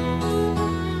rain.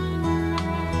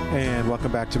 And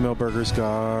welcome back to Milberger's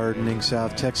Gardening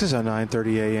South Texas on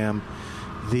 9:30 a.m.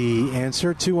 The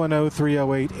Answer,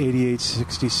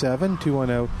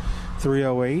 210-308-8867,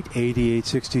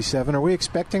 210-308-8867. Are we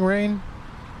expecting rain?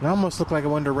 It almost looked like it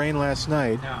wanted to rain last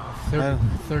night. No,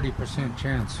 30%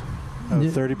 chance.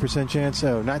 30% chance?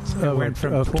 Oh, not... It went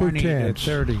from 20 to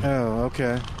 30. Oh,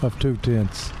 okay. Of 2/10.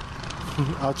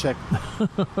 I'll check.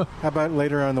 How about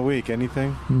later on in the week?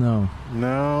 Anything? No.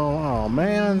 Oh,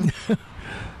 man.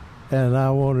 And I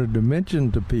wanted to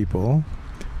mention to people...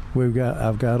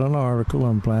 I've got an article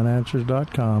on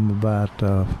plantanswers.com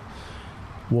about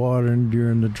watering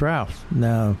during the drought.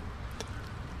 Now,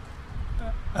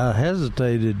 I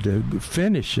hesitated to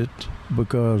finish it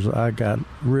because I got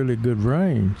really good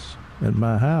rains at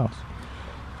my house.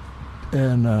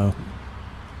 And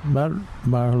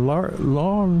my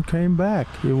lawn came back.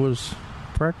 It was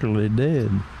practically dead.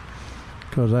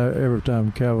 Because every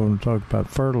time Calvin would talk about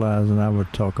fertilizing, I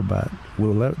would talk about,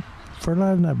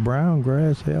 fertilizing that brown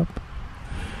grass help?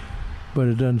 But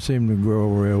it doesn't seem to grow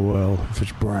real well if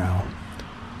it's brown.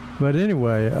 But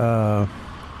anyway...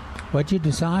 What'd you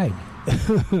decide?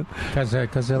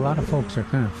 Because a lot of folks are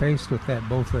kind of faced with that,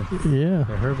 both the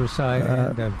herbicide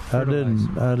and the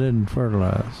fertilizer. I didn't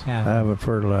fertilize. Yeah. I haven't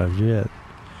fertilized yet.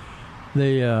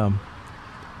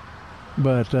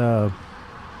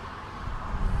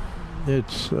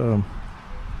 It's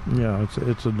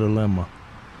it's a dilemma.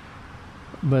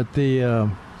 But it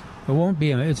won't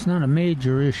be. It's not a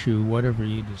major issue, whatever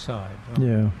you decide.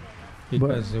 Yeah.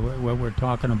 Because what we're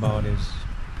talking about is,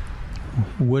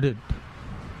 would it,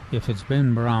 if it's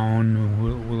been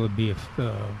brown, will it be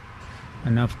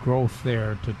enough growth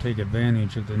there to take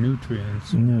advantage of the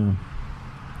nutrients? Yeah.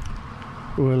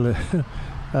 Well,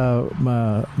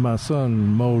 my son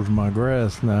mows my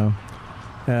grass now,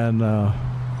 and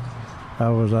I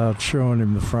was out showing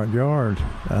him the front yard.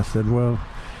 I said, well,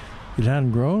 it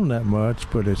hadn't grown that much,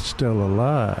 but it's still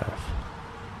alive.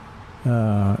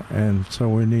 And so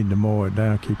we need to mow it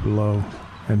down, keep it low.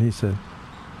 And he said,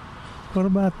 what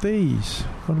about these?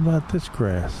 What about this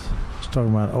grass? He's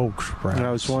talking about oak sprouts.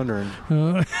 I was wondering.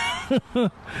 I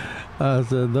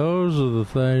said, those are the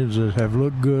things that have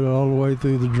looked good all the way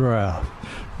through the drought.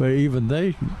 But even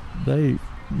they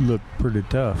look pretty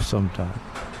tough sometimes.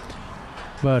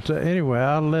 But anyway,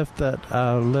 I left that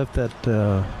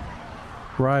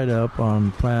write-up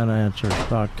on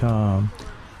plantanswers.com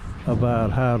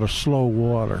about how to slow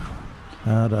water,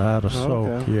 how to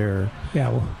soak your. Yeah.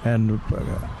 Well, and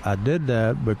I did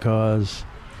that because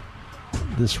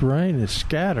this rain is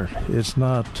scattered. It's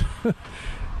not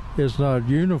it's not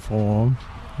uniform.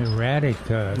 Erratic.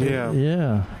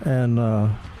 Yeah. And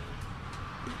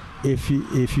if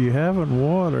you haven't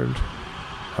watered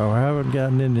or haven't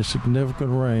gotten any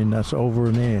significant rain, that's over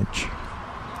an inch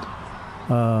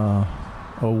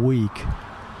a week,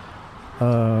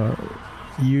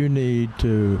 you need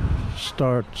to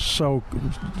start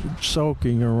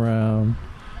soaking around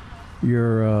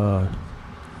your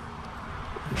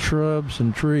shrubs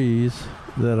and trees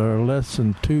that are less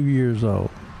than 2 years old.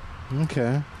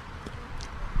 Okay.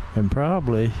 And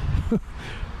probably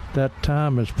that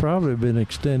time has probably been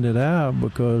extended out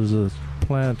because the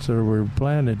plants that were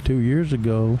planted 2 years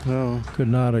ago could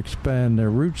not expand their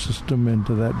root system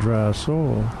into that dry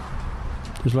soil.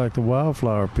 Just like the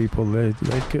wildflower people, they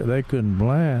couldn't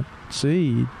plant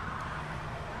seed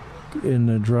in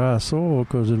the dry soil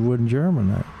because it wouldn't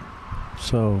germinate.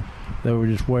 So they were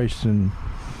just wasting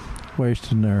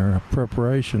their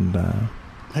preparation time.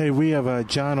 Hey, we have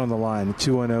John on the line,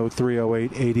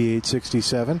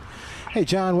 210-308-8867. Hey,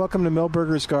 John, welcome to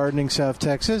Milberger's Gardening, South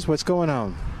Texas. What's going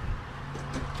on?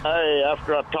 Hey,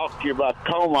 after I talked to you about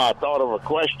coma, I thought of a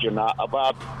question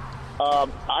about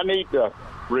I need to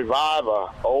revive a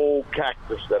old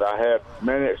cactus that I had.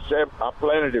 I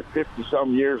planted it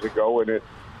 50-some years ago, and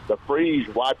the freeze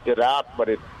wiped it out, but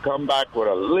it come back with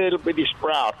a little bitty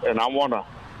sprout, and I want to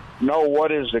know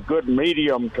what is a good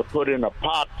medium to put in a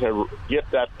pot to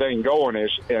get that thing going.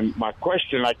 And my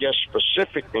question, I guess,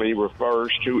 specifically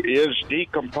refers to, is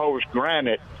decomposed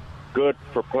granite good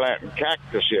for planting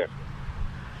cactus in?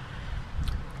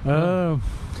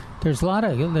 There's a lot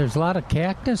of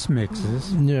cactus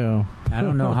mixes. Yeah. I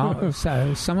don't know how.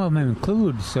 Some of them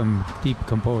include some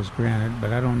decomposed granite,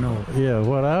 but I don't know. Yeah,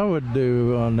 what I would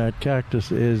do on that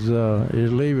cactus is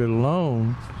leave it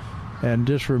alone and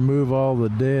just remove all the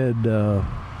dead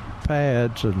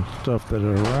pads and stuff that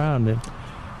are around it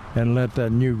and let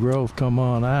that new growth come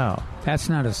on out. That's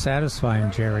not as satisfying,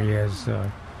 Jerry, as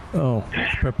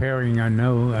preparing a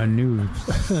new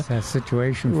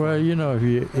situation. Well, you know,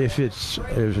 if it's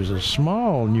a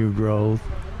small new growth.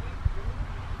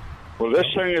 Well, this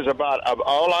thing is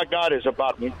all I got is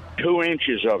about 2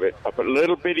 inches of it. A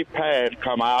little bitty pad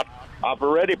come out. I've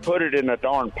already put it in a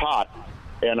darn pot,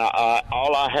 and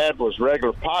all I had was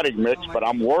regular potting mix, but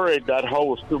I'm worried that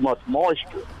holds too much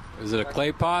moisture. Is it a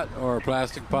clay pot or a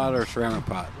plastic pot or a ceramic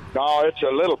pot? No, it's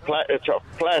it's a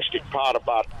plastic pot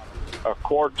about a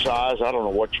quart size. I don't know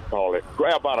what you call it.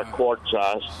 About a quart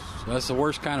size. That's the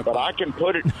worst kind of pot. But I can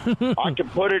put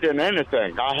it in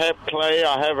anything. I have clay.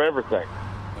 I have everything.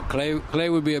 Clay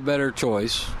would be a better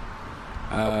choice.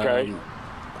 Okay.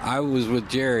 I was with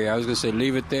Jerry. I was going to say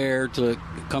leave it there till it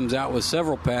comes out with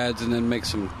several pads and then make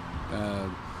some...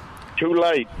 Too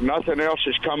late. Nothing else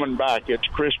is coming back. It's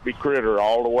crispy critter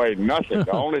all the way. Nothing.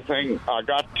 The only thing, I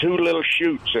got 2 little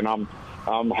shoots, and I'm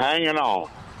hanging on.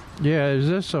 Yeah, is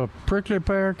this a prickly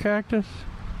pear cactus?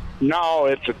 No,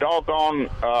 it's a doggone...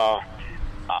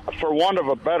 for want of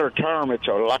a better term, it's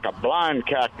like a blind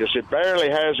cactus. It barely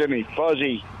has any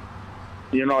fuzzy...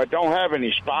 You know, it don't have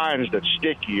any spines that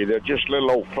stick you. They're just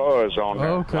little old fuzz on there.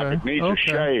 Okay. Like it needs a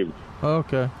shave.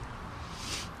 Okay.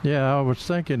 Yeah, I was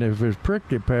thinking if it's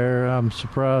prickly pear, I'm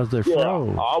surprised they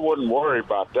froze. I wouldn't worry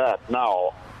about that,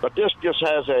 no. But this just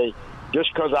has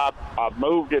just because I've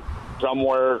moved it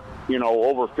somewhere, in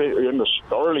the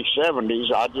early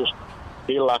 70s, I just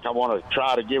feel like I want to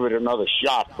try to give it another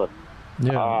shot. But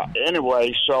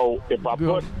anyway, so if I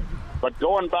but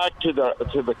going back to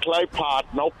the clay pot,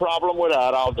 no problem with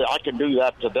that. I can do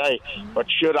that today. But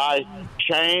should I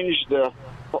change the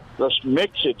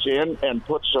mix it's in and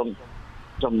put some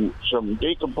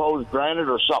decomposed granite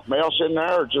or something else in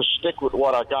there, or just stick with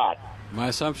what I got? My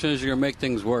assumption is you're going to make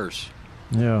things worse.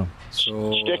 Yeah.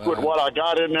 So stick with what I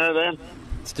got in there then?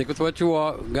 Stick with what you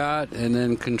got, and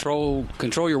then control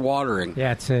your watering. Yeah,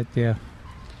 that's it, yeah.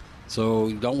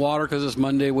 So don't water because it's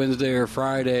Monday, Wednesday, or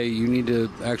Friday. You need to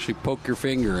actually poke your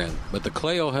finger in. But the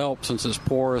clay will help since it's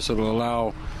porous. It'll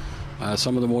allow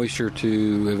some of the moisture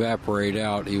to evaporate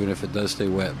out, even if it does stay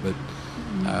wet. But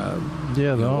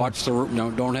watch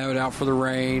don't have it out for the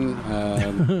rain,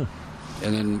 and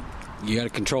then you got to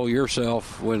control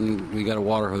yourself when you got a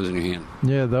water hose in your hand.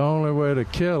 Yeah, the only way to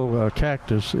kill a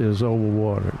cactus is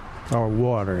overwater it or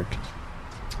water it,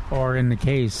 or in the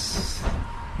case,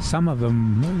 some of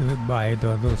them by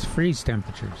those freeze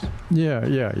temperatures.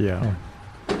 Yeah.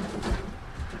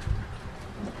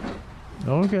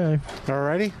 Okay. All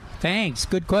righty. Thanks.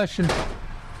 Good question.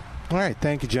 All right.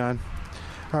 Thank you, John.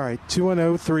 All right.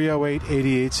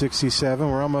 210-308-8867.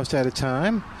 We're almost out of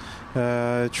time.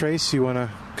 Trace, you want to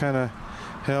kind of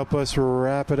help us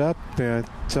wrap it up?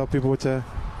 Tell people they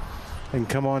can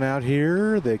come on out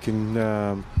here. They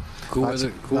can... Cool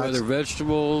weather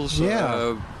vegetables.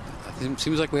 Yeah. It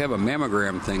seems like we have a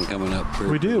mammogram thing coming up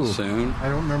we do soon. I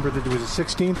don't remember that it was the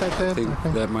 16th, I think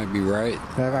that might be right.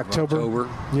 October.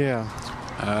 Yeah.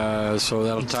 So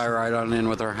that'll tie right on in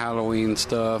with our Halloween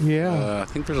stuff. Yeah. I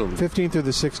think there's a 15th or the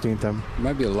 16th.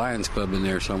 Might be a Lions Club in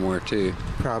there somewhere too.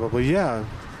 Probably, yeah.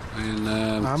 And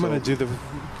I'm going to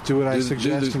do what I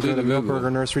suggest and go to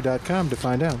milburgernursery.com to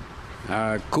find out.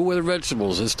 Cool weather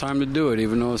vegetables. It's time to do it,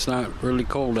 even though it's not really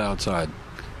cold outside.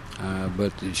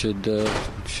 But it should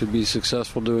be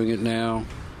successful doing it now.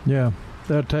 Yeah,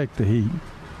 they'll take the heat.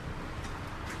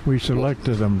 We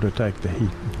selected them to take the heat.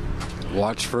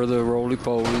 Watch for the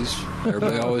roly-polies.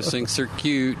 Everybody always thinks they're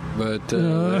cute, but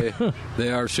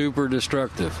they are super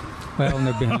destructive. Well,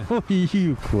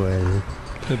 you quit.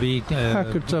 How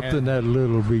could something that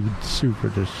little be super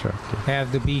destructive?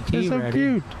 Have the BT ready. So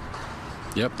cute.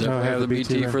 Yep, definitely have the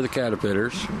BT for the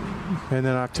caterpillars. And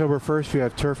then October 1st, we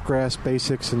have turf grass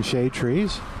basics and shade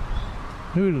trees.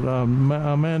 Who's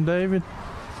man David?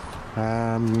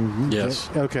 Yes.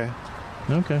 Okay,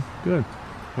 good.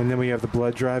 And then we have the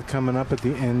blood drive coming up at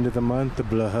the end of the month. The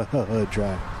blood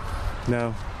drive.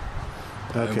 No.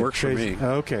 Okay. It works for me.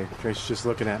 Okay, Tracy's just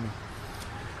looking at me.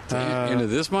 End of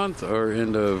this month or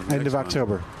end of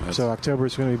October. Yes. So October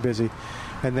is going to be busy.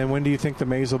 And then when do you think the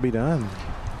maize will be done?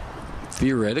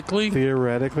 Theoretically,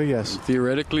 yes.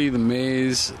 Theoretically, the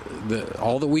maize,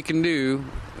 all that we can do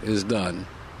is done.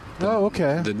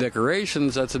 Okay. The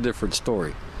decorations, that's a different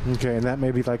story. Okay, and that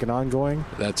may be like an ongoing?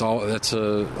 That's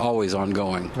always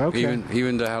ongoing. Okay.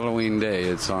 Even to Halloween Day,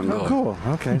 it's ongoing. Oh, cool.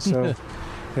 Okay, so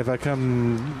if I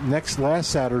come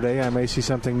last Saturday, I may see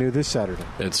something new this Saturday.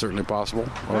 It's certainly possible,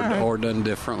 or done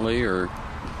differently, or...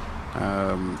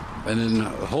 and then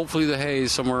hopefully the hay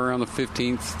is somewhere around the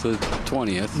 15th to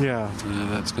 20th. Yeah.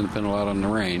 That's going to depend a lot on the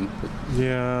rain.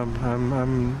 Yeah,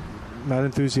 I'm not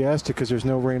enthusiastic because there's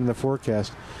no rain in the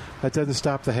forecast. That doesn't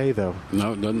stop the hay, though.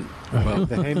 No, it doesn't. Well,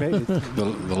 the hay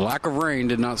the lack of rain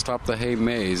did not stop the hay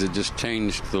maize. It just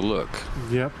changed the look.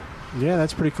 Yep. Yeah,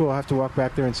 that's pretty cool. I'll have to walk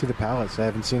back there and see the pallets. I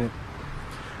haven't seen it.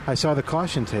 I saw the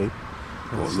caution tape.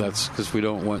 Well, that's because we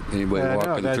don't want anybody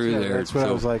walking through there. That's what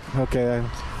I was like, okay.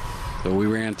 So we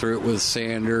ran through it with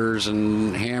sanders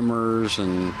and hammers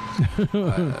and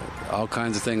all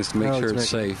kinds of things to make sure it's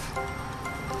safe.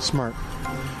 Smart.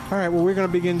 All right, well, we're going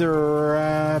to begin to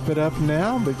wrap it up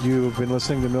now, but you've been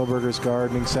listening to Milberger's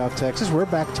Gardening, South Texas. We're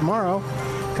back tomorrow.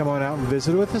 Come on out and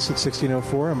visit with us at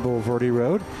 1604 on Boulevardy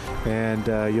Road,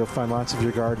 and you'll find lots of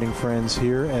your gardening friends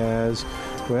here as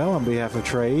well. On behalf of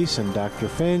Trace and Dr.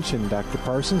 Finch and Dr.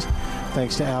 Parsons,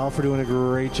 thanks to Al for doing a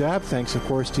great job. Thanks, of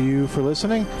course, to you for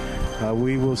listening.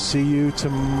 We will see you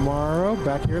tomorrow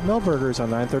back here at Milberger's on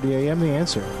 9:30 a.m. The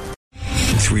Answer.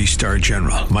 3-star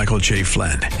General Michael J.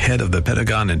 Flynn, head of the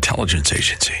Pentagon Intelligence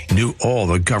Agency, knew all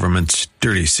the government's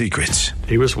dirty secrets.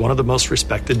 He was one of the most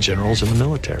respected generals in the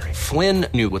military. Flynn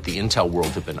knew what the intel world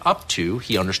had been up to.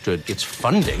 He understood its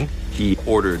funding. He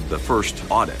ordered the first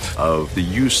audit of the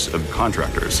use of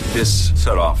contractors. This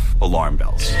set off alarm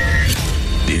bells.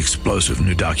 The explosive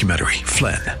new documentary,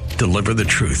 Flynn, Deliver the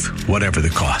Truth, Whatever the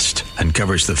Cost,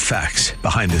 uncovers the facts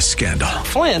behind this scandal.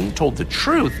 Flynn told the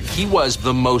truth. He was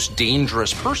the most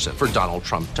dangerous person for Donald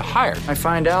Trump to hire. I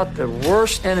find out the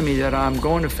worst enemy that I'm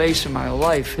going to face in my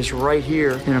life is right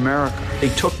here in America. They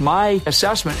took my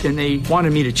assessment and they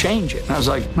wanted me to change it. And I was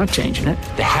like, I'm not changing it.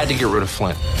 They had to get rid of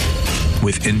Flynn.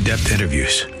 With in-depth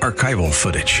interviews, archival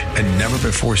footage, and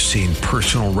never-before-seen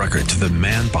personal records of the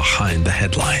man behind the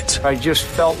headlines. I just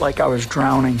felt like I was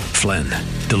drowning. Flynn,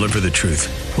 Deliver the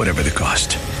Truth, Whatever the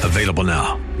Cost. Available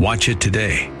now. Watch it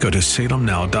today. Go to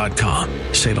salemnow.com.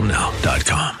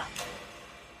 salemnow.com.